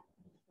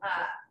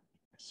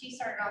 She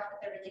started off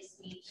with a really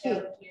sweet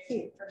note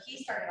here, or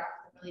he started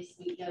off with a really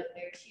sweet note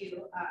there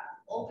too.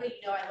 Olga,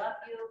 you know I love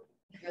you.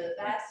 You're the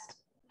best.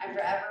 I'm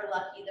forever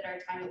lucky that our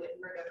time at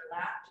Wittenberg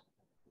overlapped.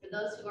 For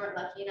those who weren't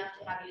lucky enough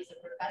to have you as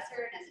a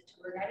professor and as a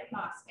tour guide in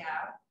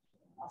Moscow,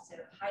 also,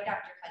 hi,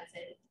 Dr.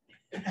 Hudson.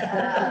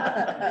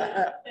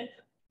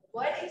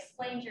 What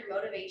explains your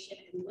motivation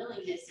and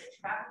willingness to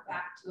travel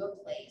back to a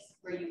place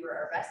where you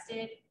were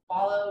arrested,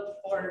 followed,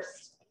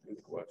 forced,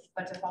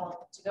 but to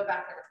go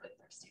back there with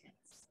their students?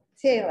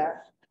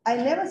 Taylor, I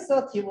never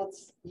thought you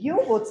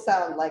would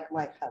sound like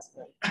my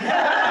husband.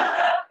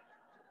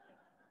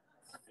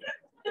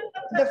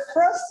 The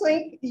first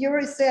thing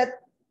you said,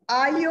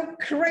 are you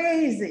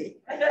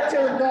crazy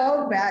to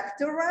go back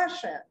to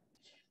Russia?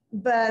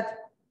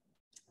 But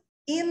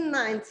in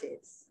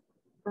 90s,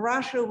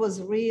 Russia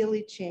was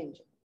really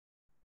changing.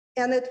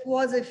 And it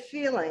was a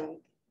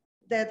feeling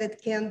that it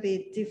can be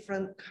a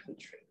different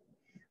country.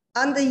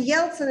 Under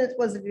Yeltsin, it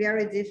was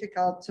very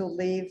difficult to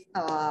live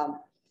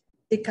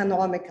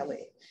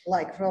economically,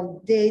 like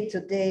from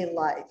day-to-day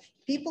life.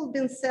 People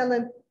been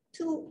selling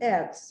 2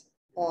 eggs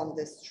on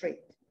the street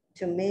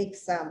to make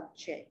some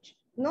change.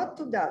 Not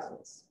 2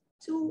 dozens,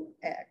 2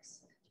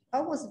 eggs.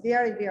 That was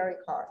very, very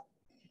hard.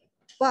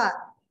 But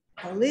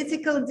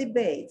political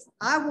debates,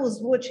 I was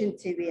watching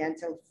TV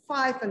until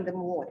 5 in the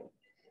morning.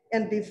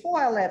 And before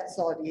I left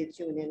Soviet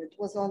Union, it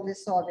was only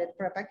Soviet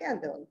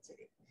propaganda on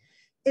TV.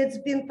 It's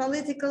been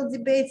political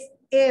debates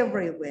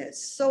everywhere,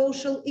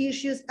 social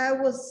issues. I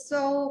was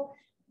so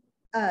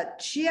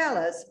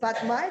jealous,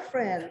 but my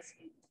friends,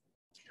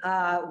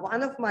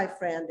 one of my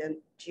friends, and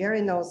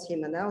Jerry knows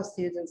him, and our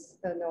students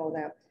know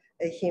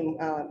him,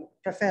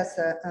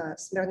 Professor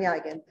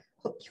Smirnyagin,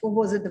 who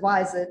was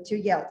advisor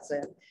to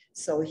Yeltsin.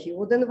 So he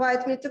would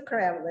invite me to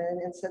Kremlin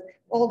and said,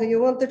 Olga,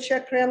 you want to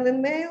check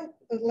Kremlin mail?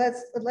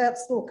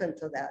 Let's look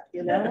into that,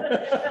 you know?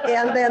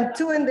 And then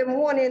 2 in the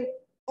morning,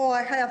 oh,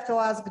 I have to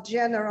ask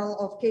general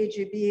of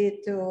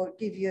KGB to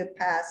give you a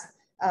pass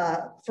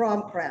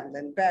from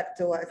Kremlin back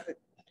to us.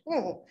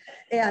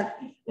 And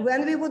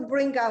when we would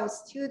bring our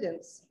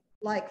students,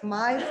 like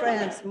my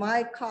friends,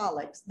 my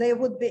colleagues, they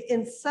would be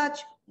in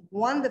such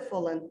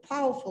wonderful and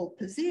powerful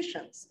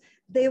positions.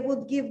 They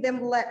would give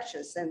them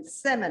lectures and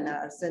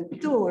seminars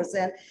and tours,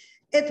 and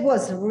it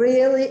was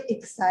really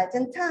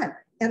exciting time.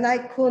 And I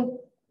couldn't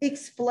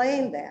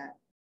explain that,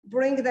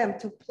 bring them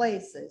to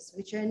places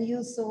which I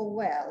knew so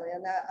well,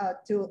 and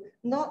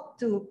not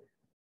to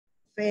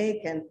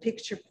fake and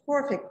picture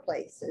perfect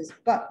places,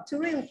 but to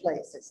real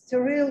places, to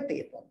real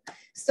people.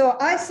 So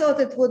I thought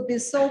it would be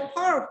so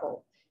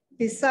powerful.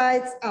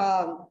 Besides,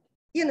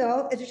 you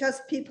know, it's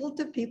just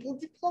people-to-people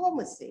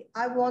diplomacy.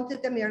 I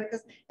wanted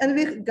Americans, and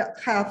we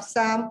have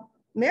some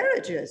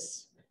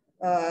marriages,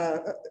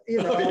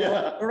 you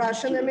know,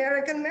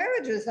 Russian-American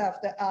marriages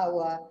after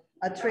our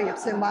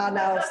trips among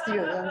our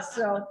students.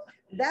 So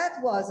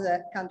that was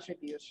a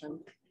contribution.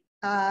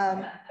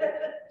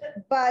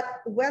 But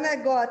when I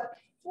got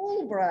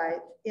Fulbright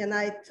and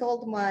I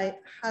told my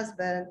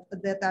husband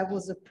that I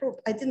was approved,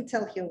 I didn't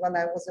tell him when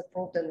I was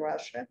approved in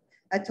Russia.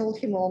 I told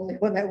him only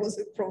when I was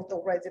approved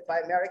already by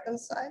American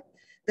side,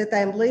 that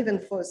I'm leaving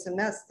for a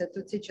semester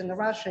to teach in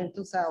Russia in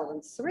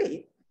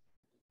 2003.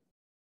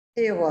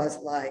 It was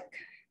like,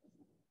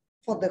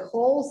 for the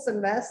whole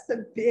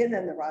semester being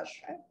in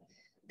Russia,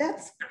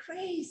 that's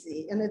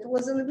crazy. And it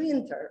was in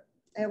winter.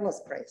 It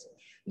was crazy,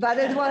 but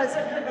it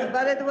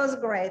was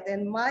great.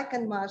 And Mike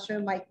and Masha,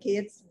 my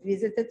kids,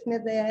 visited me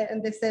there,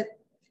 and they said,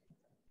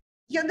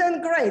 "You're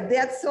doing great.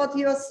 Dad thought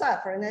you were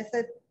suffering." I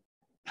said,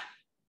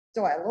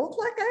 "Do I look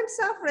like I'm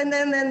suffering?"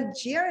 And then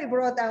Jerry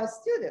brought our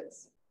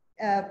students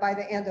by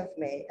the end of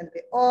May, and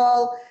we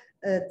all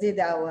did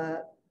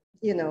our,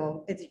 you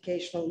know,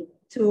 educational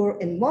tour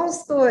in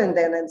Moscow and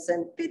then in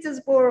St.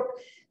 Petersburg.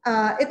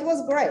 It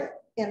was great.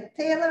 And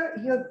Taylor,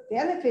 you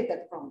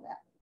benefited from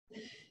that.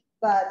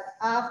 But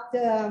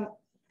after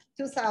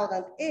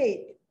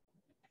 2008,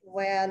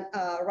 when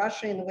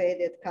Russia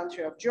invaded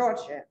country of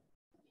Georgia,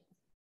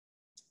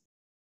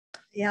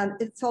 and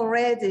it's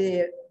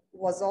already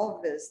was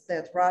obvious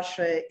that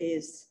Russia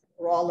is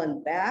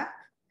rolling back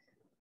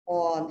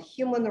on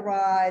human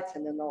rights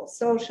and all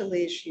social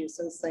issues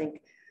and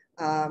think,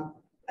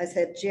 I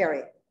said,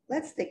 Jerry,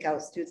 let's take our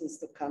students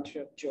to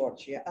country of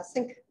Georgia. I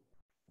think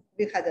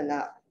we had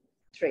enough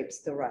trips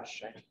to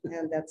Russia,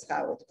 and that's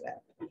how it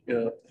went.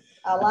 Yeah.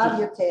 I love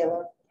you,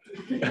 Taylor.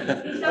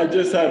 I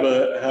just have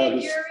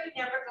Did Yuri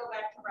never go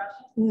back to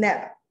Russia?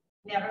 Never.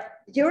 Never.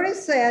 Yuri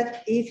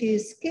said, if you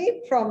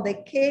escape from the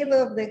cave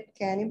of the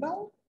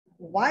cannibal,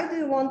 why do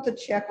you want to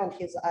check on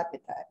his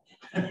appetite?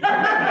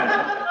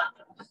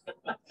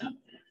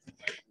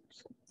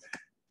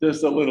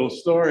 Just a little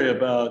story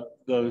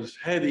about those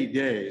heady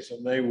days,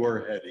 and they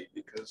were heady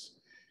because,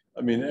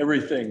 I mean,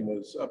 everything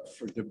was up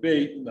for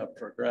debate and up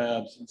for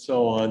grabs and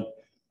so on.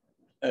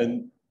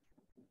 And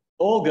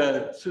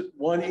Olga,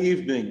 one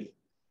evening,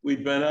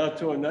 we'd been out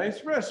to a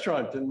nice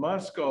restaurant in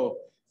Moscow.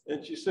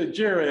 And she said,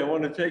 Jerry, I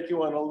want to take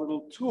you on a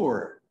little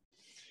tour.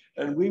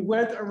 And we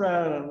went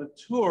around on a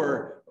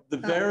tour of the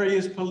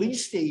various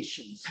police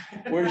stations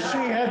where she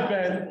had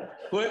been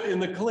put in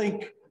the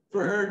clink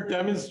for her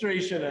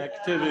demonstration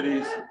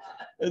activities.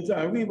 And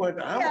so we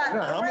went, how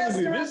many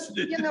we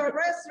visited? You know,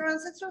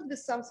 restaurants, it should be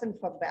something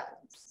for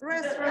balance.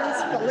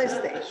 Restaurants, police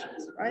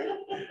stations, right?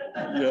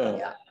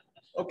 Yeah.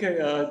 Okay,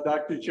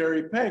 Dr.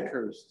 Jerry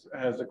Pankhurst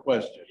has a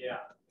question. Yeah.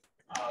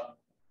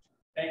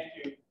 Thank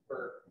you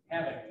for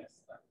having this.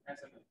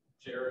 President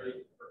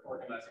Jerry for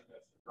organizing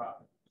this.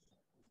 But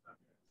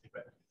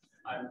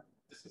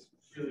this is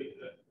really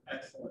an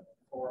excellent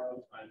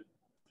forum. I'm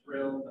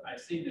thrilled.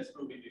 I've seen this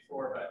movie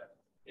before, but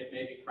it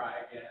made me cry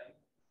again.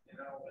 You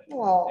know, when things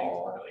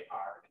were really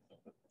hard.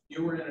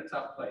 You were in a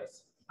tough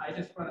place. I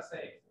just want to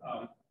say,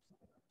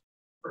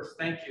 first,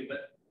 thank you.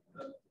 But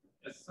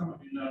as some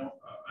of you know,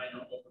 I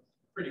know Olga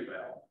pretty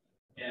well.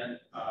 And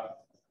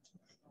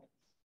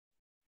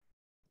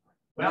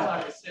while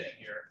I was sitting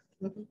here,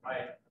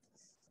 my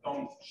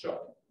phone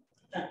shook.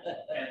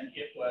 And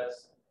it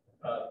was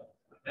a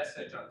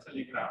message on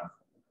Telegram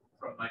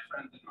from my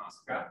friend in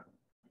Moscow.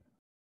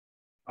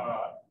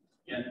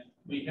 And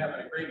we have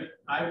an agreement.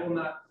 I will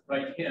not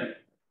write him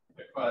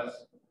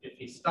because if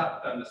he's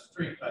stopped on the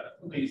street by the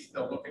police,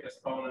 they'll look at his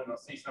phone and they'll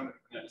see somebody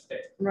from the United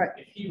States. Right.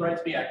 If he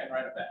writes me, I can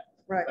write him back.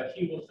 Right. But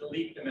he will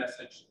delete the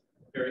message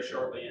very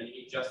shortly, and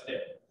he just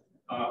did.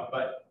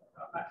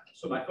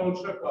 So my phone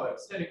shook while I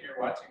was sitting here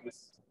watching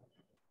this.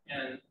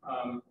 And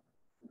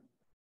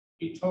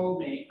he told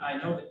me, I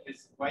know that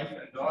his wife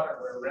and daughter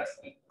were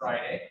arrested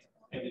Friday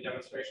in the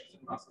demonstrations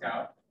in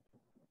Moscow.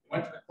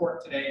 Went to the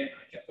court today, and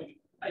I kept thinking,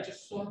 I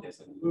just saw this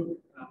in the movie,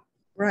 you know,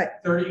 Right.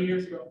 30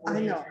 years ago, 40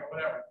 I years know. ago,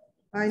 whatever.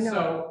 I know.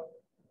 So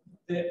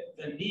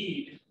the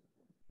need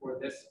for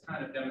this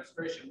kind of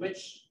demonstration,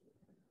 which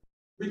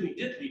really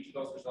did lead to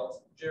those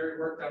results. Jerry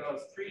worked on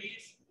those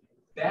treaties.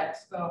 That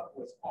stuff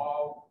was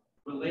all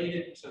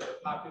related to the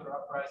popular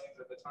uprisings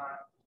at the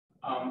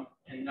time.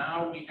 And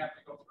now we have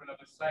to go through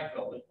another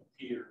cycle, it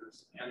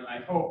appears. And I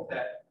hope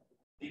that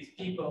these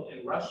people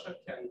in Russia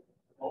can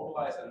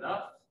mobilize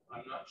enough.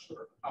 I'm not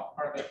sure how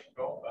far they can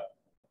go, but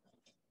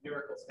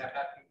miracles have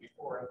happened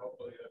before, and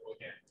hopefully they will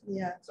again.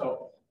 Yeah.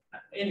 So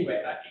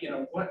anyway, you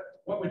know, what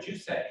would you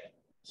say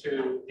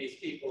to these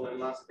people in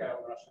Moscow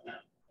and Russia now?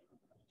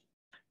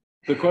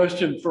 The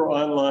question for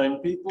online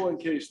people, in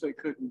case they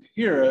couldn't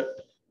hear it,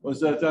 was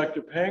that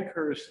Dr.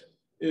 Pankhurst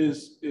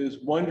is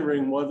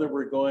wondering whether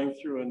we're going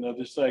through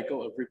another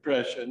cycle of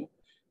repression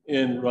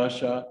in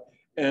Russia,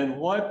 and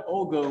what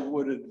Olga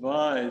would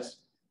advise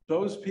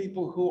those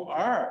people who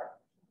are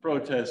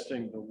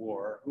protesting the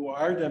war, who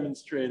are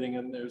demonstrating,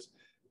 and there's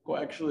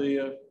actually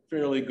a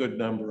fairly good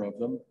number of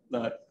them,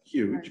 not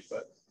huge,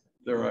 but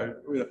there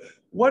are.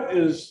 What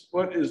is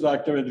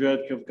Dr.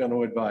 Medvedkov going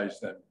to advise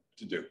them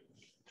to do?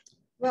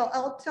 Well,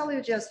 I'll tell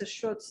you just a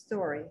short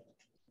story.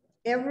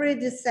 Every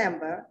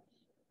December,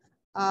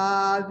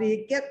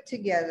 we get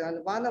together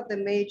on one of the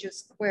major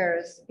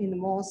squares in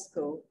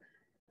Moscow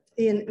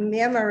in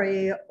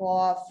memory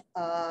of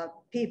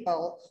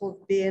people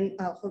who've been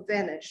who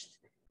vanished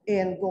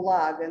in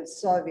Gulag and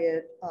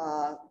Soviet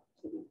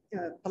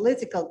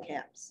political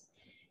camps.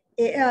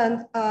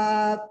 And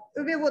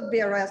we would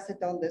be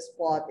arrested on the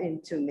spot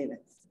in 2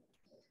 minutes,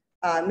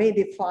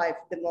 maybe 5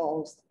 the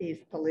most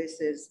if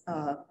police is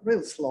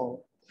real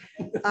slow.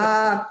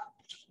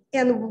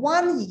 And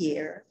one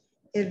year,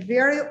 a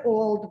very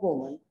old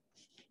woman,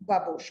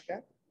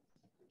 babushka,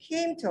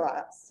 came to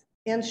us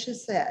and she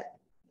said,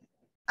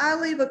 I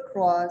live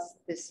across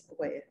the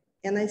square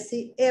and I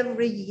see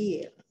every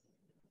year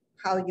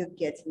how you're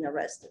getting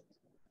arrested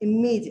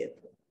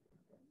immediately.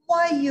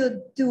 Why are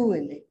you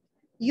doing it?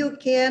 You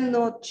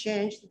cannot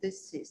change the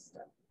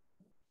system.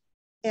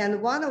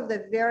 And one of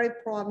the very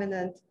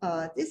prominent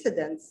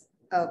dissidents,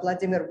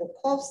 Vladimir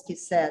Bukovsky,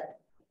 said,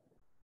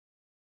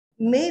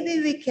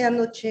 maybe we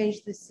cannot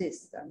change the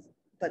system,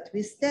 but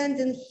we're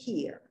standing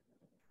here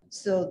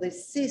so the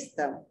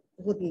system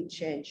wouldn't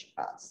change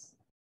us.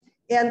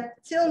 And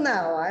till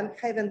now, I'm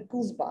having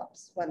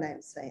goosebumps when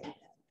I'm saying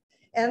that.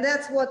 And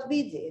that's what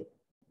we did.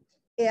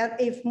 And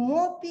if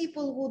more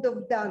people would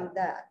have done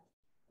that,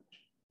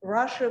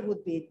 Russia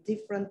would be a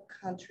different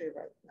country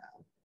right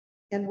now.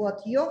 And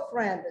what your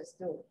friend is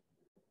doing,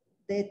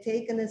 they're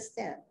taking a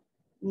stand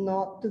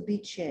not to be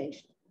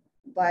changed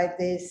by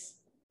this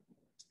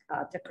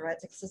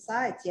autocratic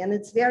society. And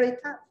it's very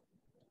tough.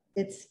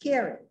 It's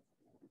scary.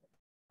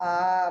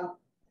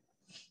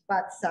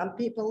 But some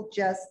people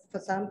for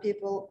some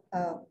people,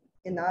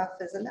 enough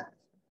is enough.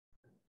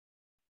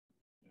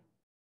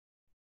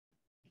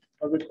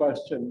 Other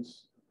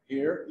questions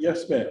here?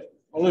 Yes, ma'am.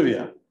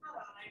 Olivia.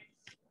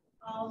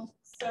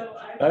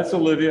 That's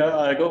Olivia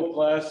Eigel,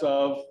 class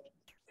of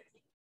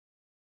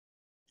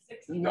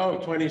 16. No,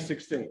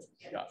 2016.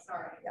 Yeah,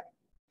 sorry. Yeah.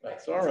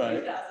 That's all right.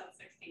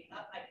 2016,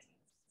 not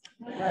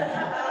 19.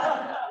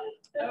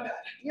 Okay.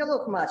 You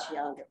look much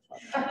younger.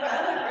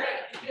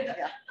 Great.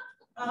 Yeah.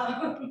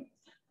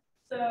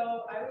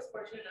 So I was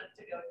fortunate enough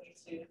to go with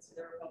you to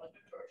the Republic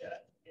of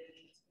Georgia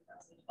in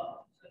 2012,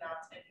 so now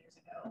 10 years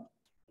ago.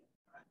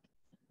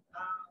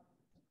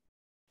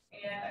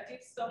 And I do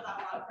still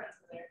have a lot of friends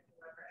from there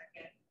wherever I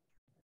can.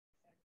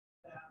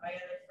 My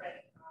other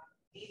friend,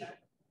 Nina,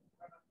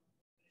 from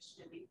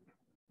Michigan.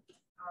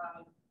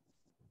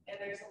 And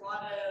there's a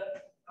lot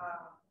of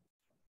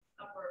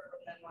uproar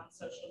from them on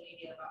social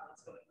media about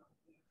what's going on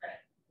in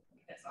Ukraine,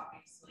 because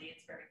obviously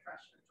it's very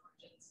fresh for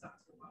Georgians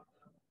not too long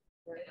ago.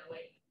 We're in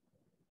 08.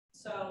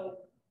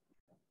 So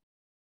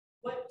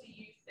what do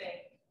you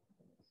think,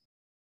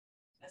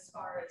 as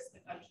far as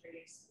the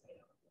countries, you know,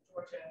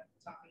 Georgia,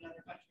 talking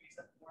other countries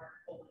that were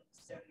Poland,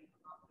 Estonia,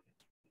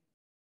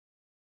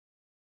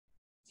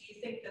 do you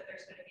think that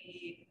there's going to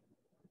be,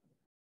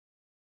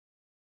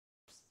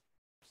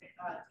 do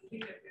you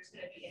think that there's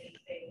going to be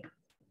anything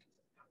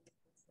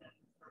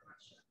for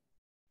Russia?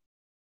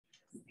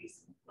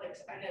 These, like,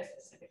 I know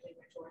specifically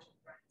my Georgian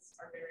friends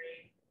are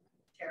very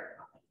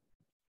terrified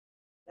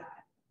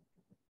that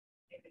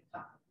they could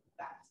come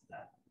back to the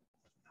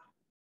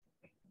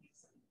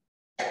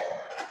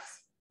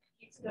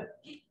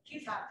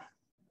keeps happening.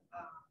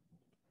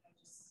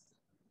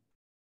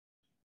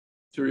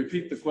 To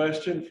repeat the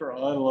question for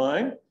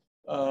online,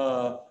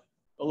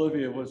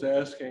 Olivia was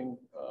asking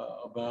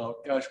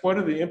about, gosh, what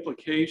are the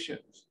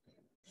implications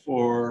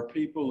for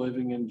people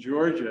living in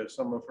Georgia?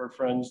 Some of her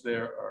friends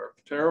there are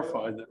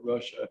terrified that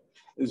Russia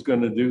is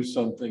going to do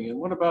something. And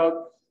what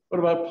about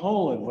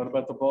Poland? What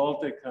about the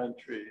Baltic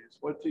countries?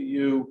 What do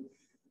you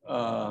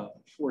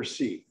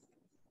foresee?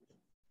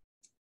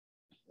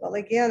 Well,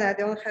 again, I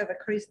don't have a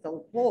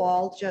crystal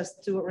ball.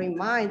 Just to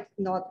remind,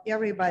 not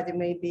everybody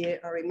maybe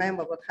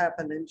remember what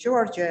happened in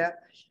Georgia.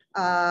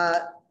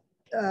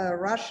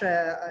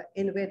 Russia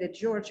invaded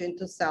Georgia in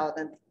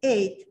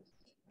 2008,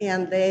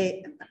 and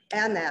they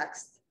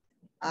annexed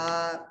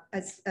Abkhazia,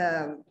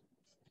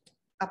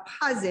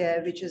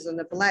 which is on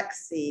the Black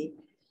Sea,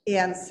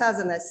 and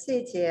Southern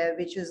Ossetia,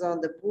 which is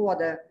on the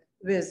border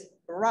with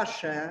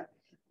Russia.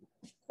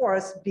 Of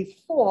course,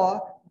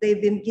 before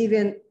they've been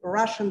given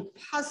Russian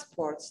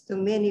passports to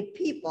many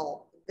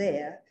people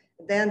there,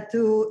 then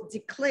to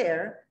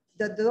declare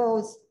that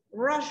those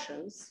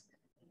Russians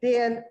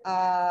been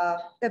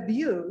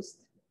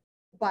abused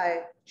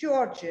by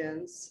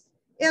Georgians.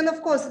 And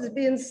of course, there's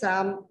been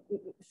some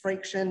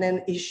friction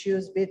and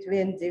issues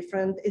between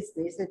different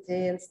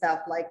ethnicity and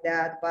stuff like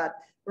that, but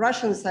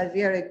Russians are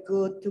very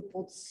good to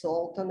put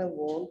salt on a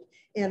wound,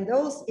 and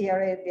those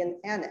areas have been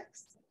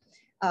annexed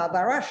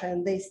by Russia,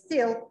 and they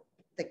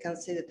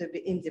consider to be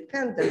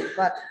independent,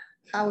 but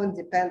how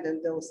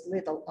independent those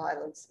little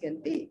islands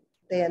can be.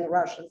 They're in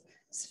Russian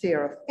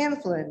sphere of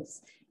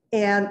influence.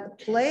 And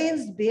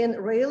planes being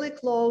really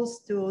close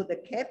to the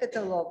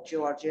capital of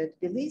Georgia,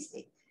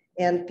 Tbilisi,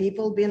 and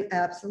people being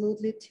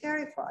absolutely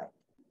terrified.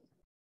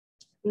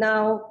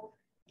 Now,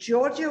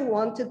 Georgia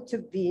wanted to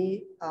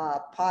be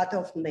part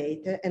of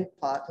NATO and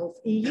part of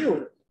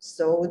EU.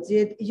 So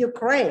did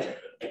Ukraine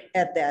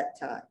at that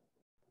time.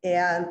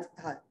 And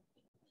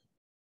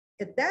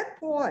at that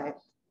point,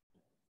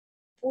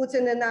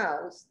 Putin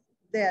announced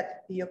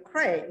that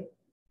Ukraine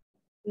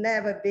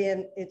never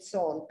been its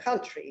own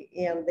country,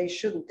 and they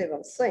shouldn't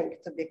even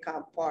think to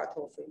become part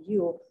of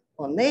EU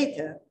or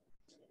NATO.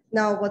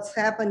 Now, what's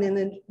happening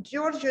in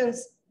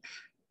Georgians,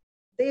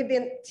 they've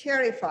been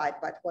terrified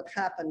by what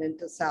happened in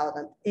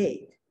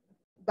 2008.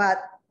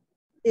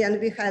 And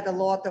we had a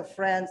lot of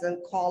friends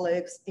and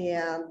colleagues,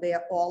 and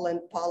they're all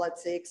in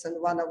politics,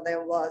 and one of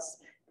them was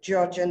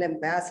Georgian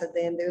ambassador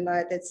in the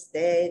United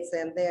States,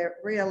 and they're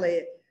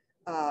really,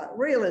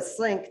 really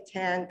think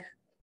tank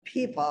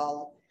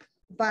people,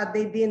 but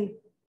they've been,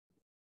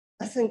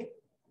 I think,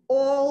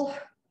 all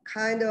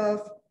kind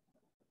of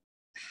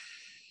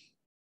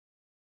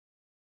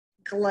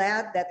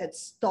glad that it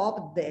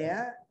stopped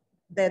there,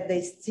 that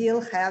they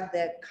still have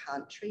their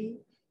country,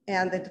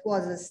 and it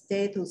was a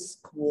status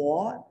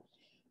quo.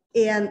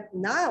 And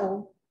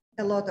now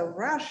a lot of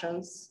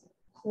Russians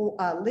who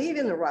are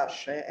living in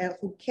Russia and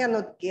who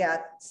cannot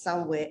get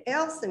somewhere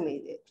else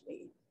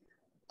immediately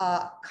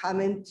are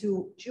coming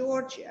to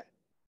Georgia,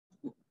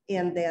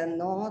 and they're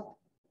not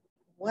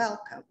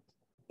welcome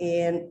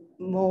in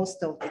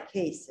most of the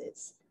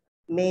cases.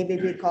 Maybe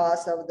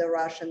because of the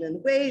Russian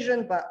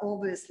invasion, but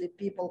obviously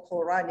people who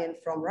are running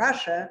from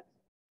Russia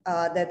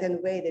that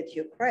invaded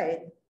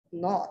Ukraine,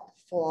 not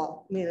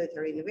for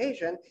military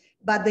invasion,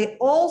 but they're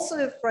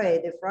also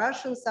afraid if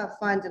Russians are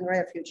finding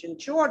refuge in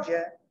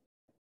Georgia,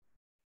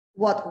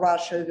 what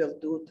Russia will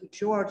do to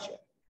Georgia.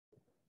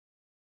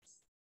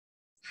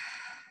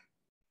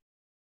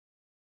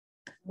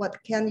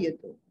 What can you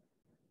do?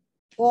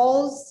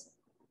 Poles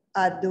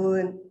are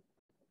doing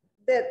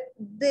that,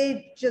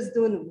 they just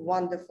doing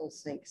wonderful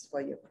things for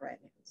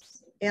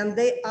Ukrainians, and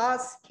they are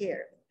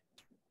scared.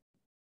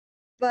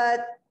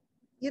 But,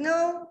 you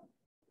know,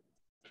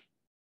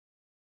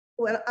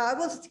 when I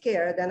was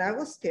scared, and I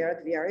was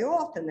scared very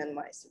often in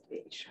my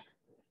situation,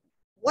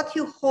 what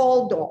you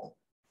hold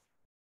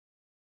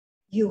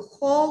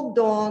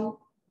on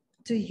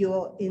to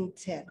your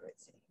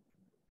integrity,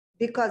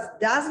 because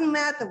doesn't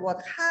matter what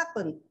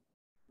happened,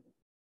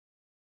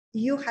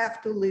 you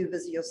have to live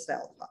with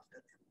yourself after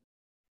that.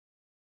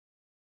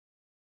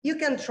 You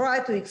can try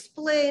to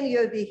explain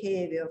your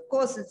behavior. Of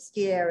course, it's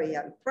scary.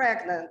 I'm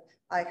pregnant.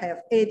 I have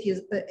 8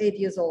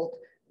 years old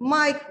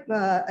Mike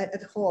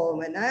at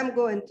home, and I'm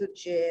going to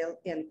jail,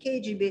 and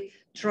KGB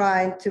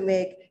trying to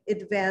make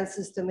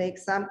advances to make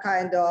some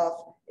kind of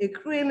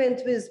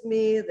agreement with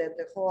me that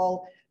the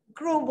whole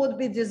group would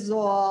be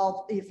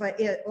dissolved if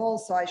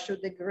I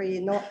should agree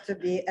not to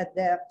be at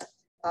the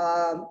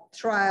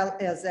trial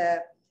as a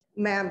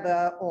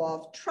member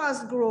of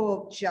trust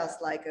group,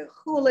 just like a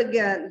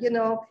hooligan, you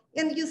know,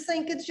 and you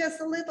think it's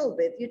just a little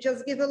bit, you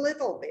just give a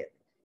little bit.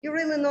 You're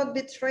really not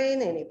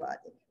betraying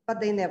anybody, but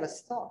they never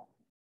stop.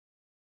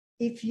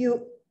 If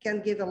you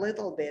can give a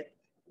little bit,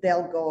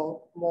 they'll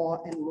go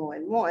more and more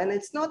and more. And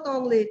it's not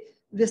only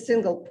the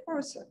single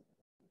person,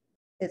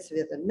 it's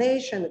with the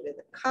nation, with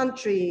the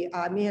country.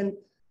 I mean,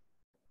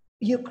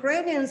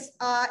 Ukrainians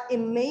are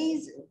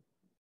amazing.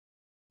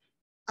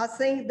 I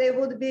think they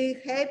would be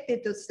happy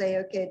to say,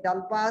 okay,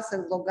 Donbass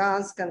and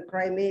Lugansk and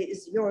Crimea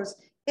is yours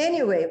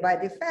anyway by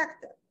de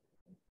facto.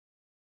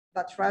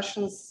 But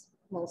Russians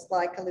most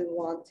likely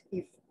want,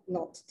 if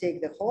not to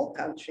take the whole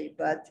country,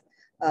 but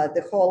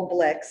the whole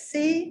Black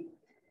Sea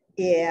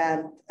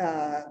and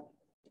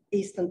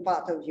eastern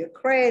part of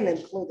Ukraine,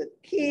 including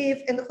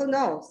Kiev, and who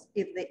knows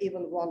if they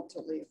even want to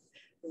leave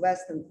the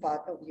western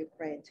part of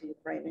Ukraine to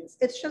Ukrainians.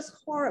 It's just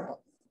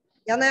horrible.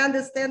 And I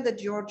understand that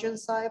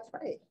Georgians are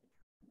afraid.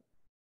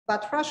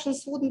 But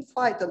Russians wouldn't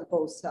fight on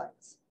both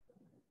sides.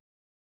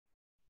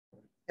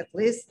 At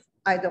least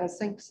I don't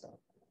think so.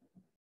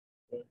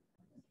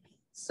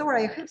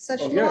 Sorry, I have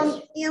such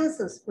long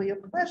answers for your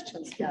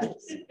questions,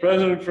 guys.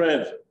 President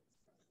Francis.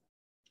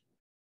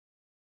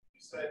 You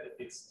said that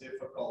it's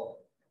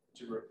difficult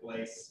to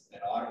replace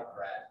an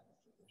autocrat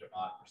with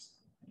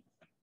democracy.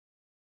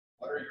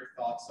 What are your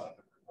thoughts on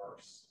the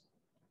reverse?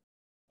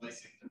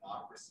 Replacing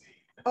democracy.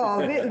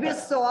 Oh, we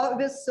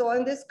saw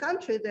in this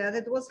country that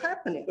it was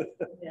happening.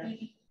 Yeah.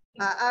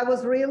 I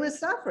was really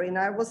suffering.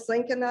 I was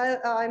thinking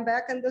I'm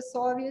back in the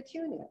Soviet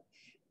Union.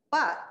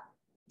 But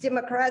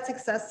democratic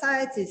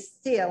society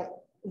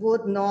still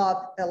would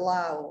not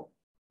allow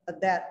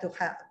that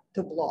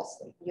to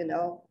blossom, you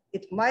know.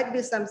 It might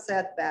be some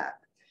setback.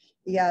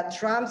 Yeah,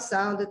 Trump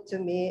sounded to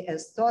me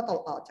as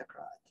total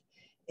autocrat.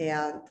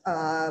 And,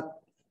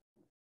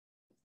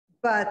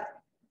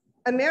 but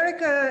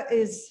American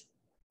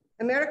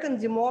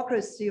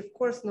democracy, of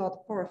course,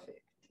 not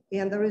perfect.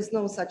 And there is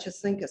no such a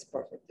thing as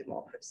perfect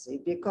democracy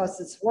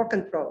because it's work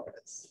in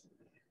progress.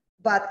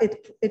 But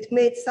it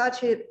made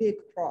such a big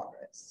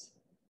progress.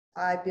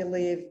 I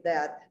believe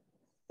that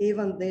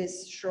even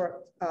these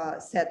short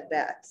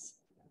setbacks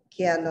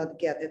cannot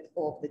get it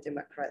off the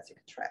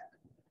democratic track.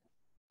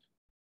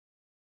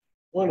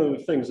 One of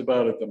the things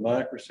about a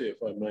democracy,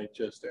 if I might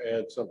just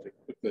add something,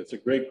 that's a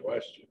great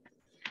question,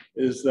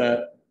 is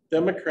that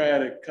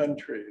democratic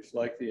countries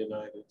like the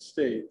United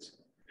States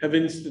have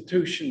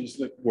institutions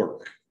that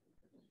work,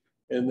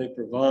 and they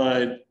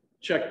provide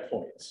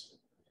checkpoints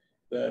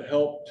that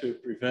help to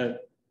prevent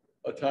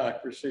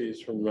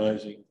autocracies from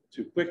rising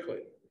too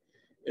quickly.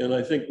 And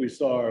I think we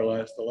saw our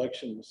last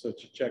election was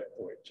such a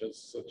checkpoint,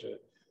 just such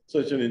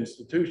an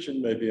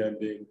institution. Maybe I'm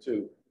being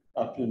too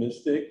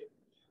optimistic,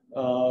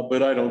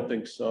 but I don't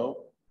think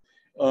so.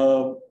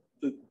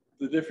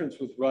 The difference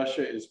with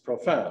Russia is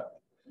profound.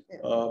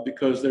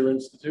 Because there are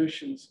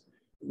institutions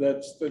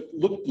that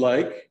looked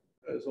like,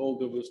 as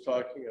Olga was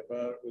talking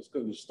about, was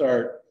going to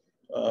start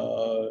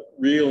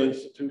real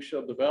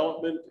institutional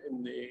development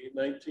in the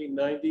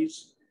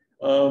 1990s.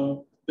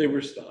 They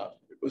were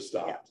stopped. It was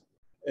stopped.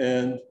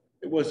 And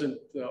it wasn't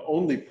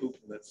only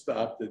Putin that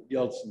stopped it.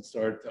 Yeltsin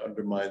started to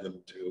undermine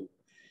them too.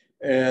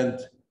 And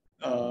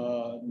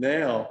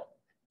now,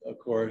 of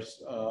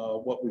course,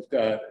 what we've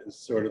got is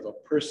sort of a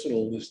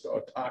personalist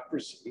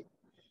autocracy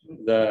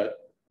that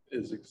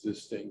is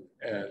existing,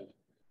 and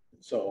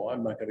so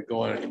I'm not going to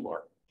go on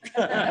anymore.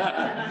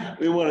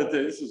 We wanted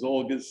to. This is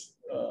Olga's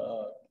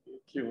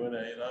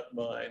Q&A, not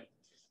mine.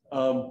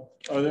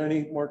 Are there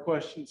any more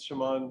questions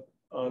from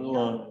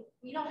online?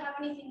 We don't have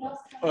anything else.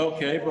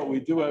 Okay, but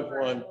we do have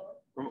one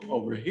from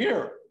over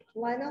here.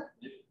 Why not?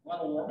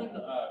 Well, we're in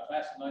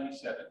class of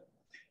 '97.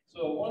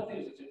 So one of the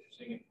things that's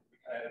interesting, and we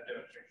kind of had a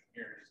demonstration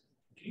here, is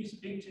can you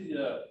speak to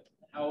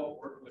how it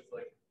worked with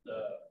like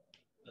the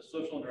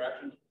social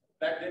interaction?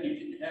 Back then, you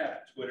didn't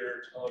have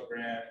Twitter,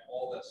 Telegram,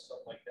 all that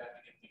stuff like that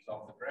to get things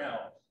off the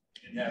ground.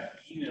 You didn't have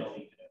email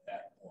even at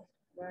that point.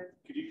 Right.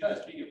 Could you kind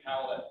of speak of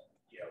how that,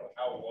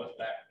 how it was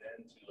back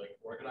then to like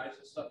organize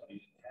this stuff? You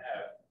didn't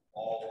have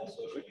all the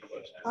social media.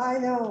 I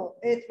know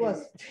it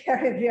was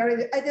very,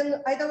 very. I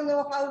don't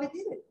know how we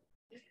did it.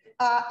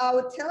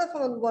 Our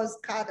telephone was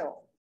cut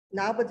off.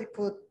 Nobody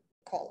could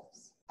call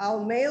us.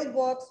 Our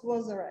mailbox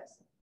was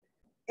arrested.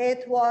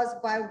 It was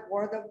by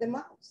word of the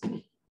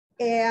mouth.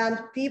 And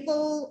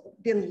people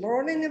been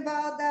learning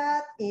about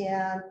that.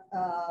 And,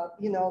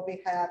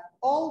 we have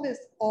always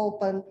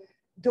open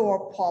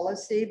door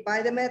policy.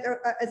 As a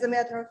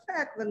matter of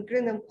fact, when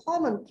Green and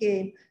Common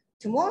came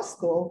to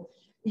Moscow,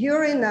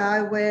 Yuri and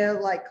I were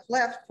like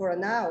left for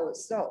an hour or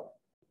so,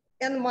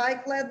 and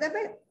Mike let them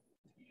in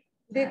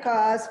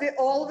because we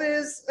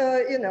always,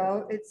 you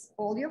know, it's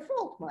all your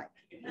fault, Mike.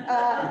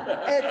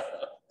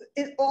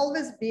 It's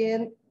always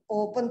been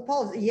open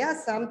policy.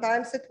 Yes,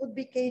 sometimes it would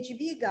be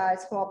KGB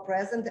guys who are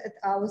present at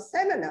our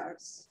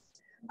seminars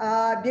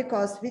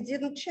because we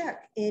didn't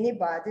check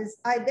anybody's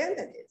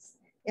identities.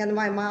 And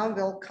my mom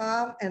will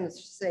come and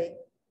say,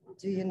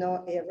 do you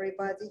know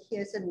everybody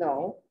here? I said,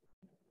 no.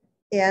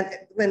 And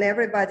when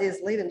everybody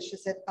is leaving, she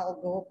said,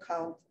 I'll go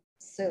count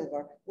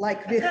silver,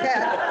 like we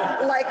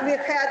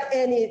had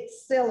any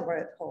silver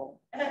at home.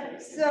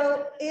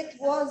 So it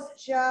was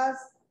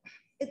just,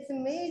 it's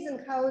amazing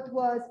how it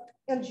was,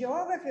 and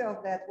geography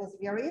of that was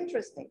very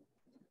interesting.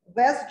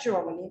 West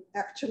Germany,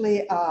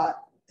 actually,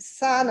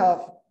 son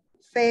of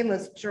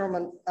famous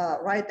German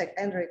writer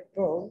Heinrich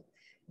Böll,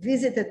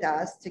 visited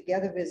us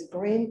together with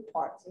Green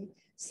Party.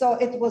 So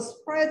it was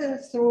spreading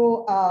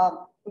through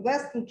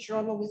Western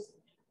journalists,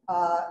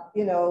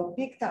 you know,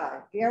 big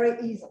time, very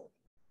easily.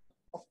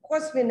 Of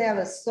course, we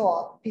never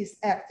saw peace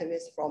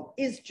activists from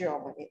East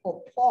Germany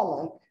or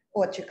Poland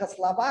or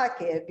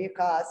Czechoslovakia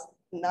because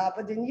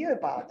nobody knew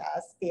about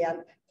us. And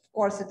of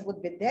course, it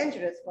would be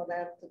dangerous for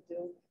them to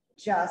do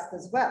just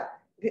as well.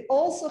 We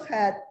also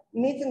had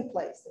meeting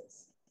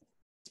places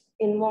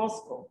in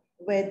Moscow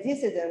where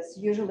dissidents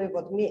usually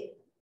would meet.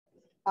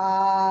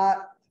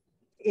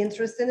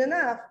 Interesting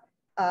enough,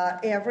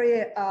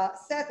 every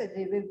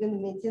Saturday we've been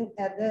meeting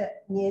at the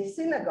near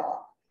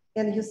synagogue.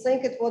 And you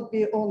think it would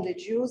be only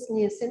Jews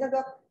near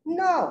synagogue?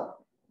 No,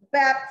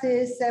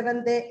 Baptists,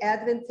 Seventh-day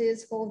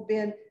Adventists who've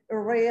been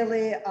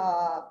really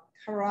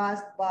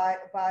harassed by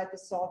the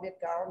Soviet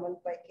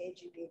government, by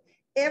KGB.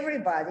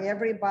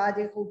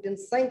 Everybody who'd been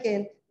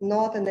thinking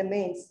not in the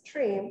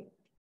mainstream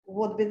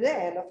would be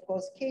there. And of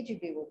course,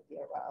 KGB would be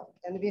around.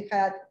 And we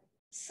had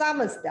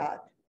Samizdat.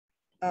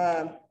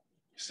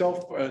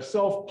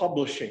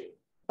 Self-publishing.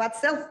 But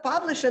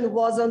self-publishing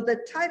was on the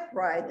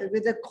typewriter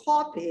with a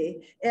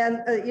copy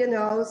and, you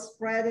know,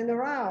 spreading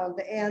around.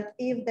 And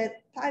if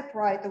that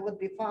typewriter would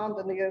be found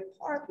in your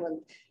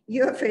apartment,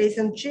 you're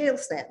facing jail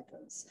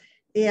sentence.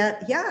 And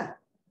yeah,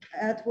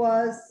 it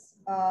was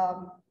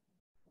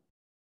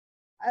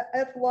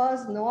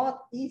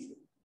not easy.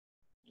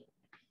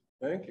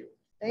 Thank you.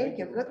 Thank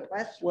you, good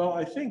question. Well,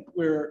 I think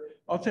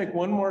I'll take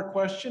one more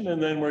question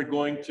and then we're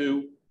going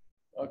to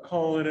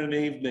call it an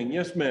evening.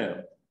 Yes,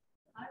 ma'am.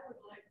 I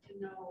would like to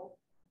know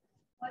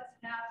what's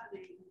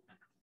happening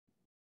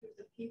to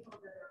the people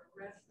that are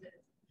arrested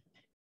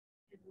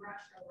in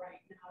Russia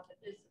right now, the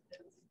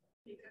dissidents,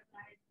 because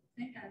I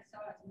think I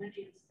saw as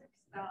many as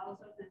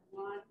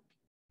 6,001,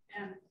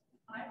 and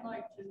I'd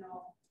like to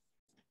know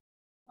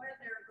where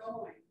they're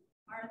going.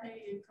 Are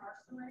they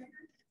incarcerated?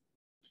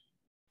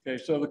 Okay,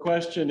 so the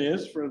question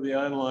is for the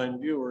online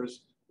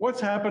viewers,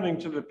 what's happening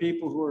to the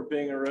people who are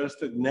being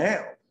arrested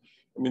now?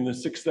 I mean, the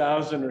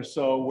 6,000 or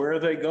so, where are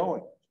they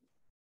going?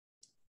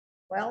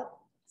 Well,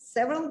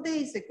 several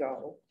days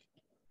ago,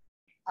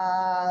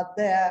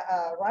 the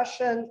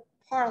Russian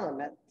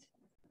parliament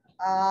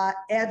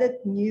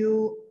added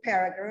new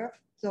paragraph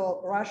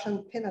to Russian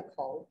penal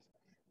code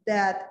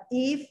that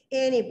if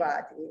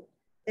anybody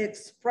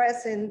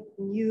expressing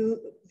new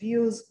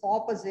views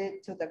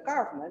opposite to the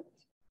government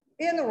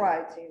in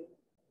writing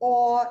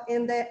or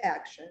in their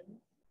action,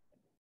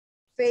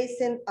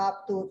 facing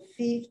up to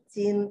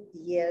 15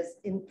 years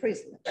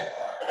imprisonment.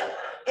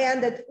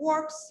 And it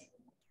works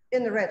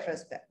in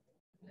retrospect.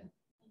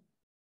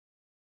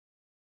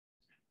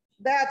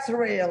 That's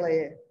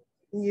really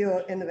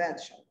new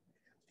invention.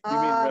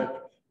 You mean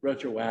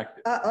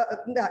retroactive?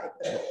 No,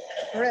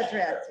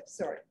 retroactive,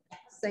 sorry.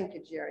 Thank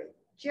you, Jerry.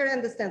 Jerry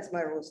understands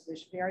my Russian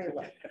very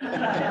well.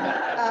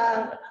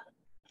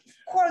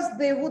 Of course,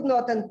 they would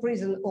not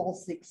imprison all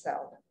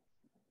 6,000,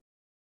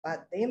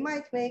 but they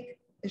might make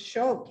a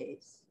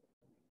showcase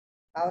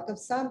out of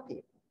some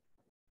people,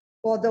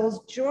 or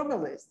those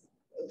journalists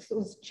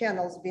whose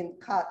channels been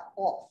cut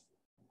off.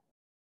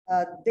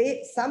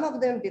 Some of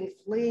them been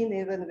fleeing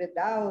even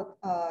without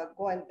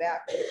going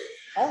back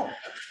home,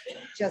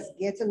 just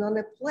getting on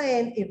a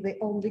plane if they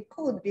only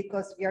could,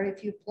 because very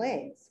few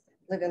planes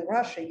live in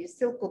Russia. You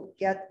still could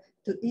get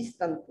to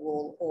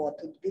Istanbul or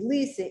to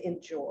Tbilisi in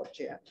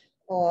Georgia,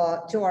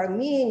 or to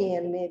Armenia,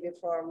 and maybe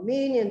for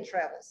Armenian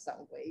travel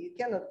somewhere. You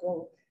cannot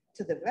go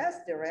to the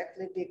West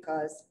directly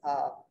because,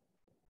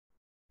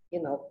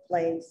 you know,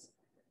 planes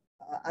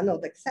are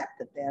not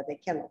accepted there. They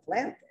cannot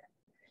land there.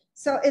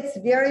 So it's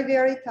very,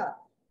 very tough.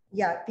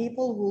 Yeah,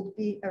 people would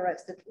be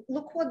arrested.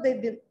 Look what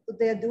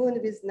they're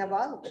doing with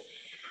Navalny.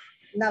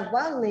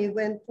 Navalny,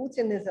 when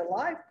Putin is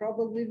alive,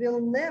 probably will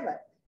never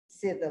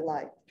see the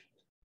light.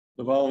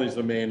 Navalny's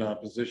the main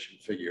opposition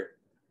figure.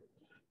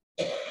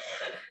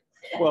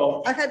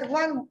 Well, I had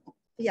one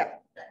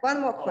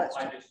more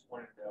question. I just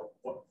wanted to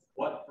know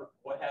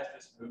what has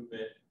this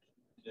movement,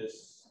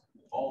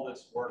 all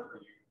this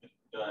work you've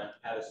done,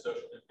 had a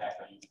social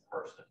impact on you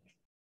personally?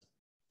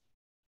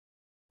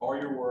 all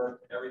your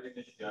work, everything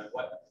that you've done,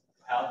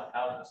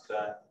 how is this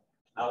done?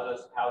 How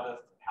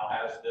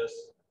has this,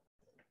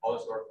 all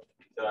this work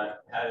done?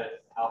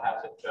 How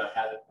has it done?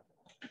 I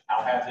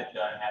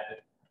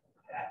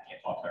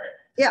can't talk, sorry.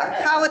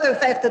 Yeah, how it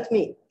affected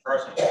me.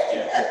 Personally,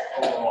 yeah,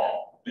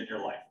 overall in your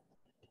life.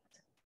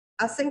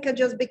 I think I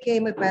just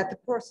became a better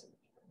person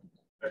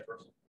That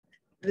person.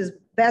 with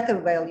better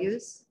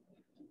values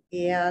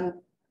and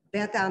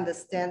better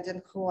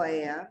understanding who I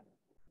am.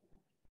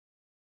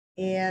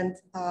 And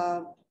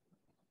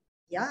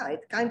yeah,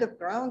 it kind of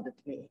grounded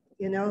me,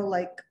 you know,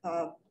 like,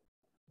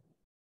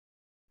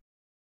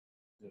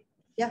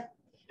 yeah,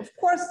 of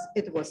course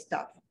it was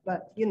tough,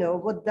 but you know,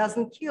 what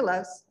doesn't kill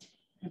us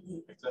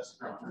Makes us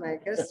stronger.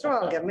 make us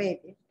stronger,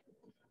 maybe.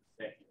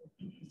 Thank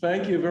you.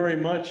 Thank you very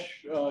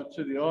much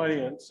to the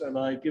audience, and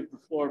I give the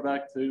floor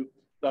back to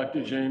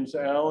Dr. James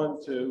Allen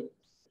to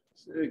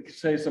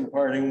say some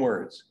parting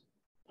words.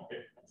 Okay.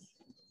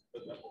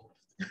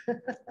 I'd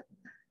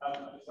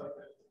just like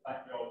to thank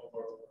you all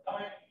for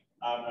coming.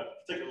 I'd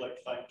particularly like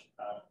to thank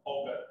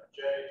Olga and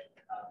Jay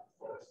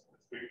for this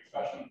great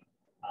discussion.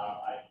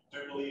 I do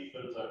believe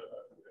there's a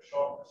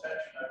short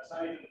reception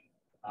outside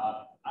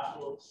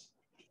afterwards.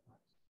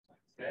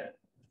 Okay.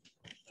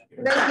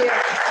 Thank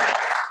you.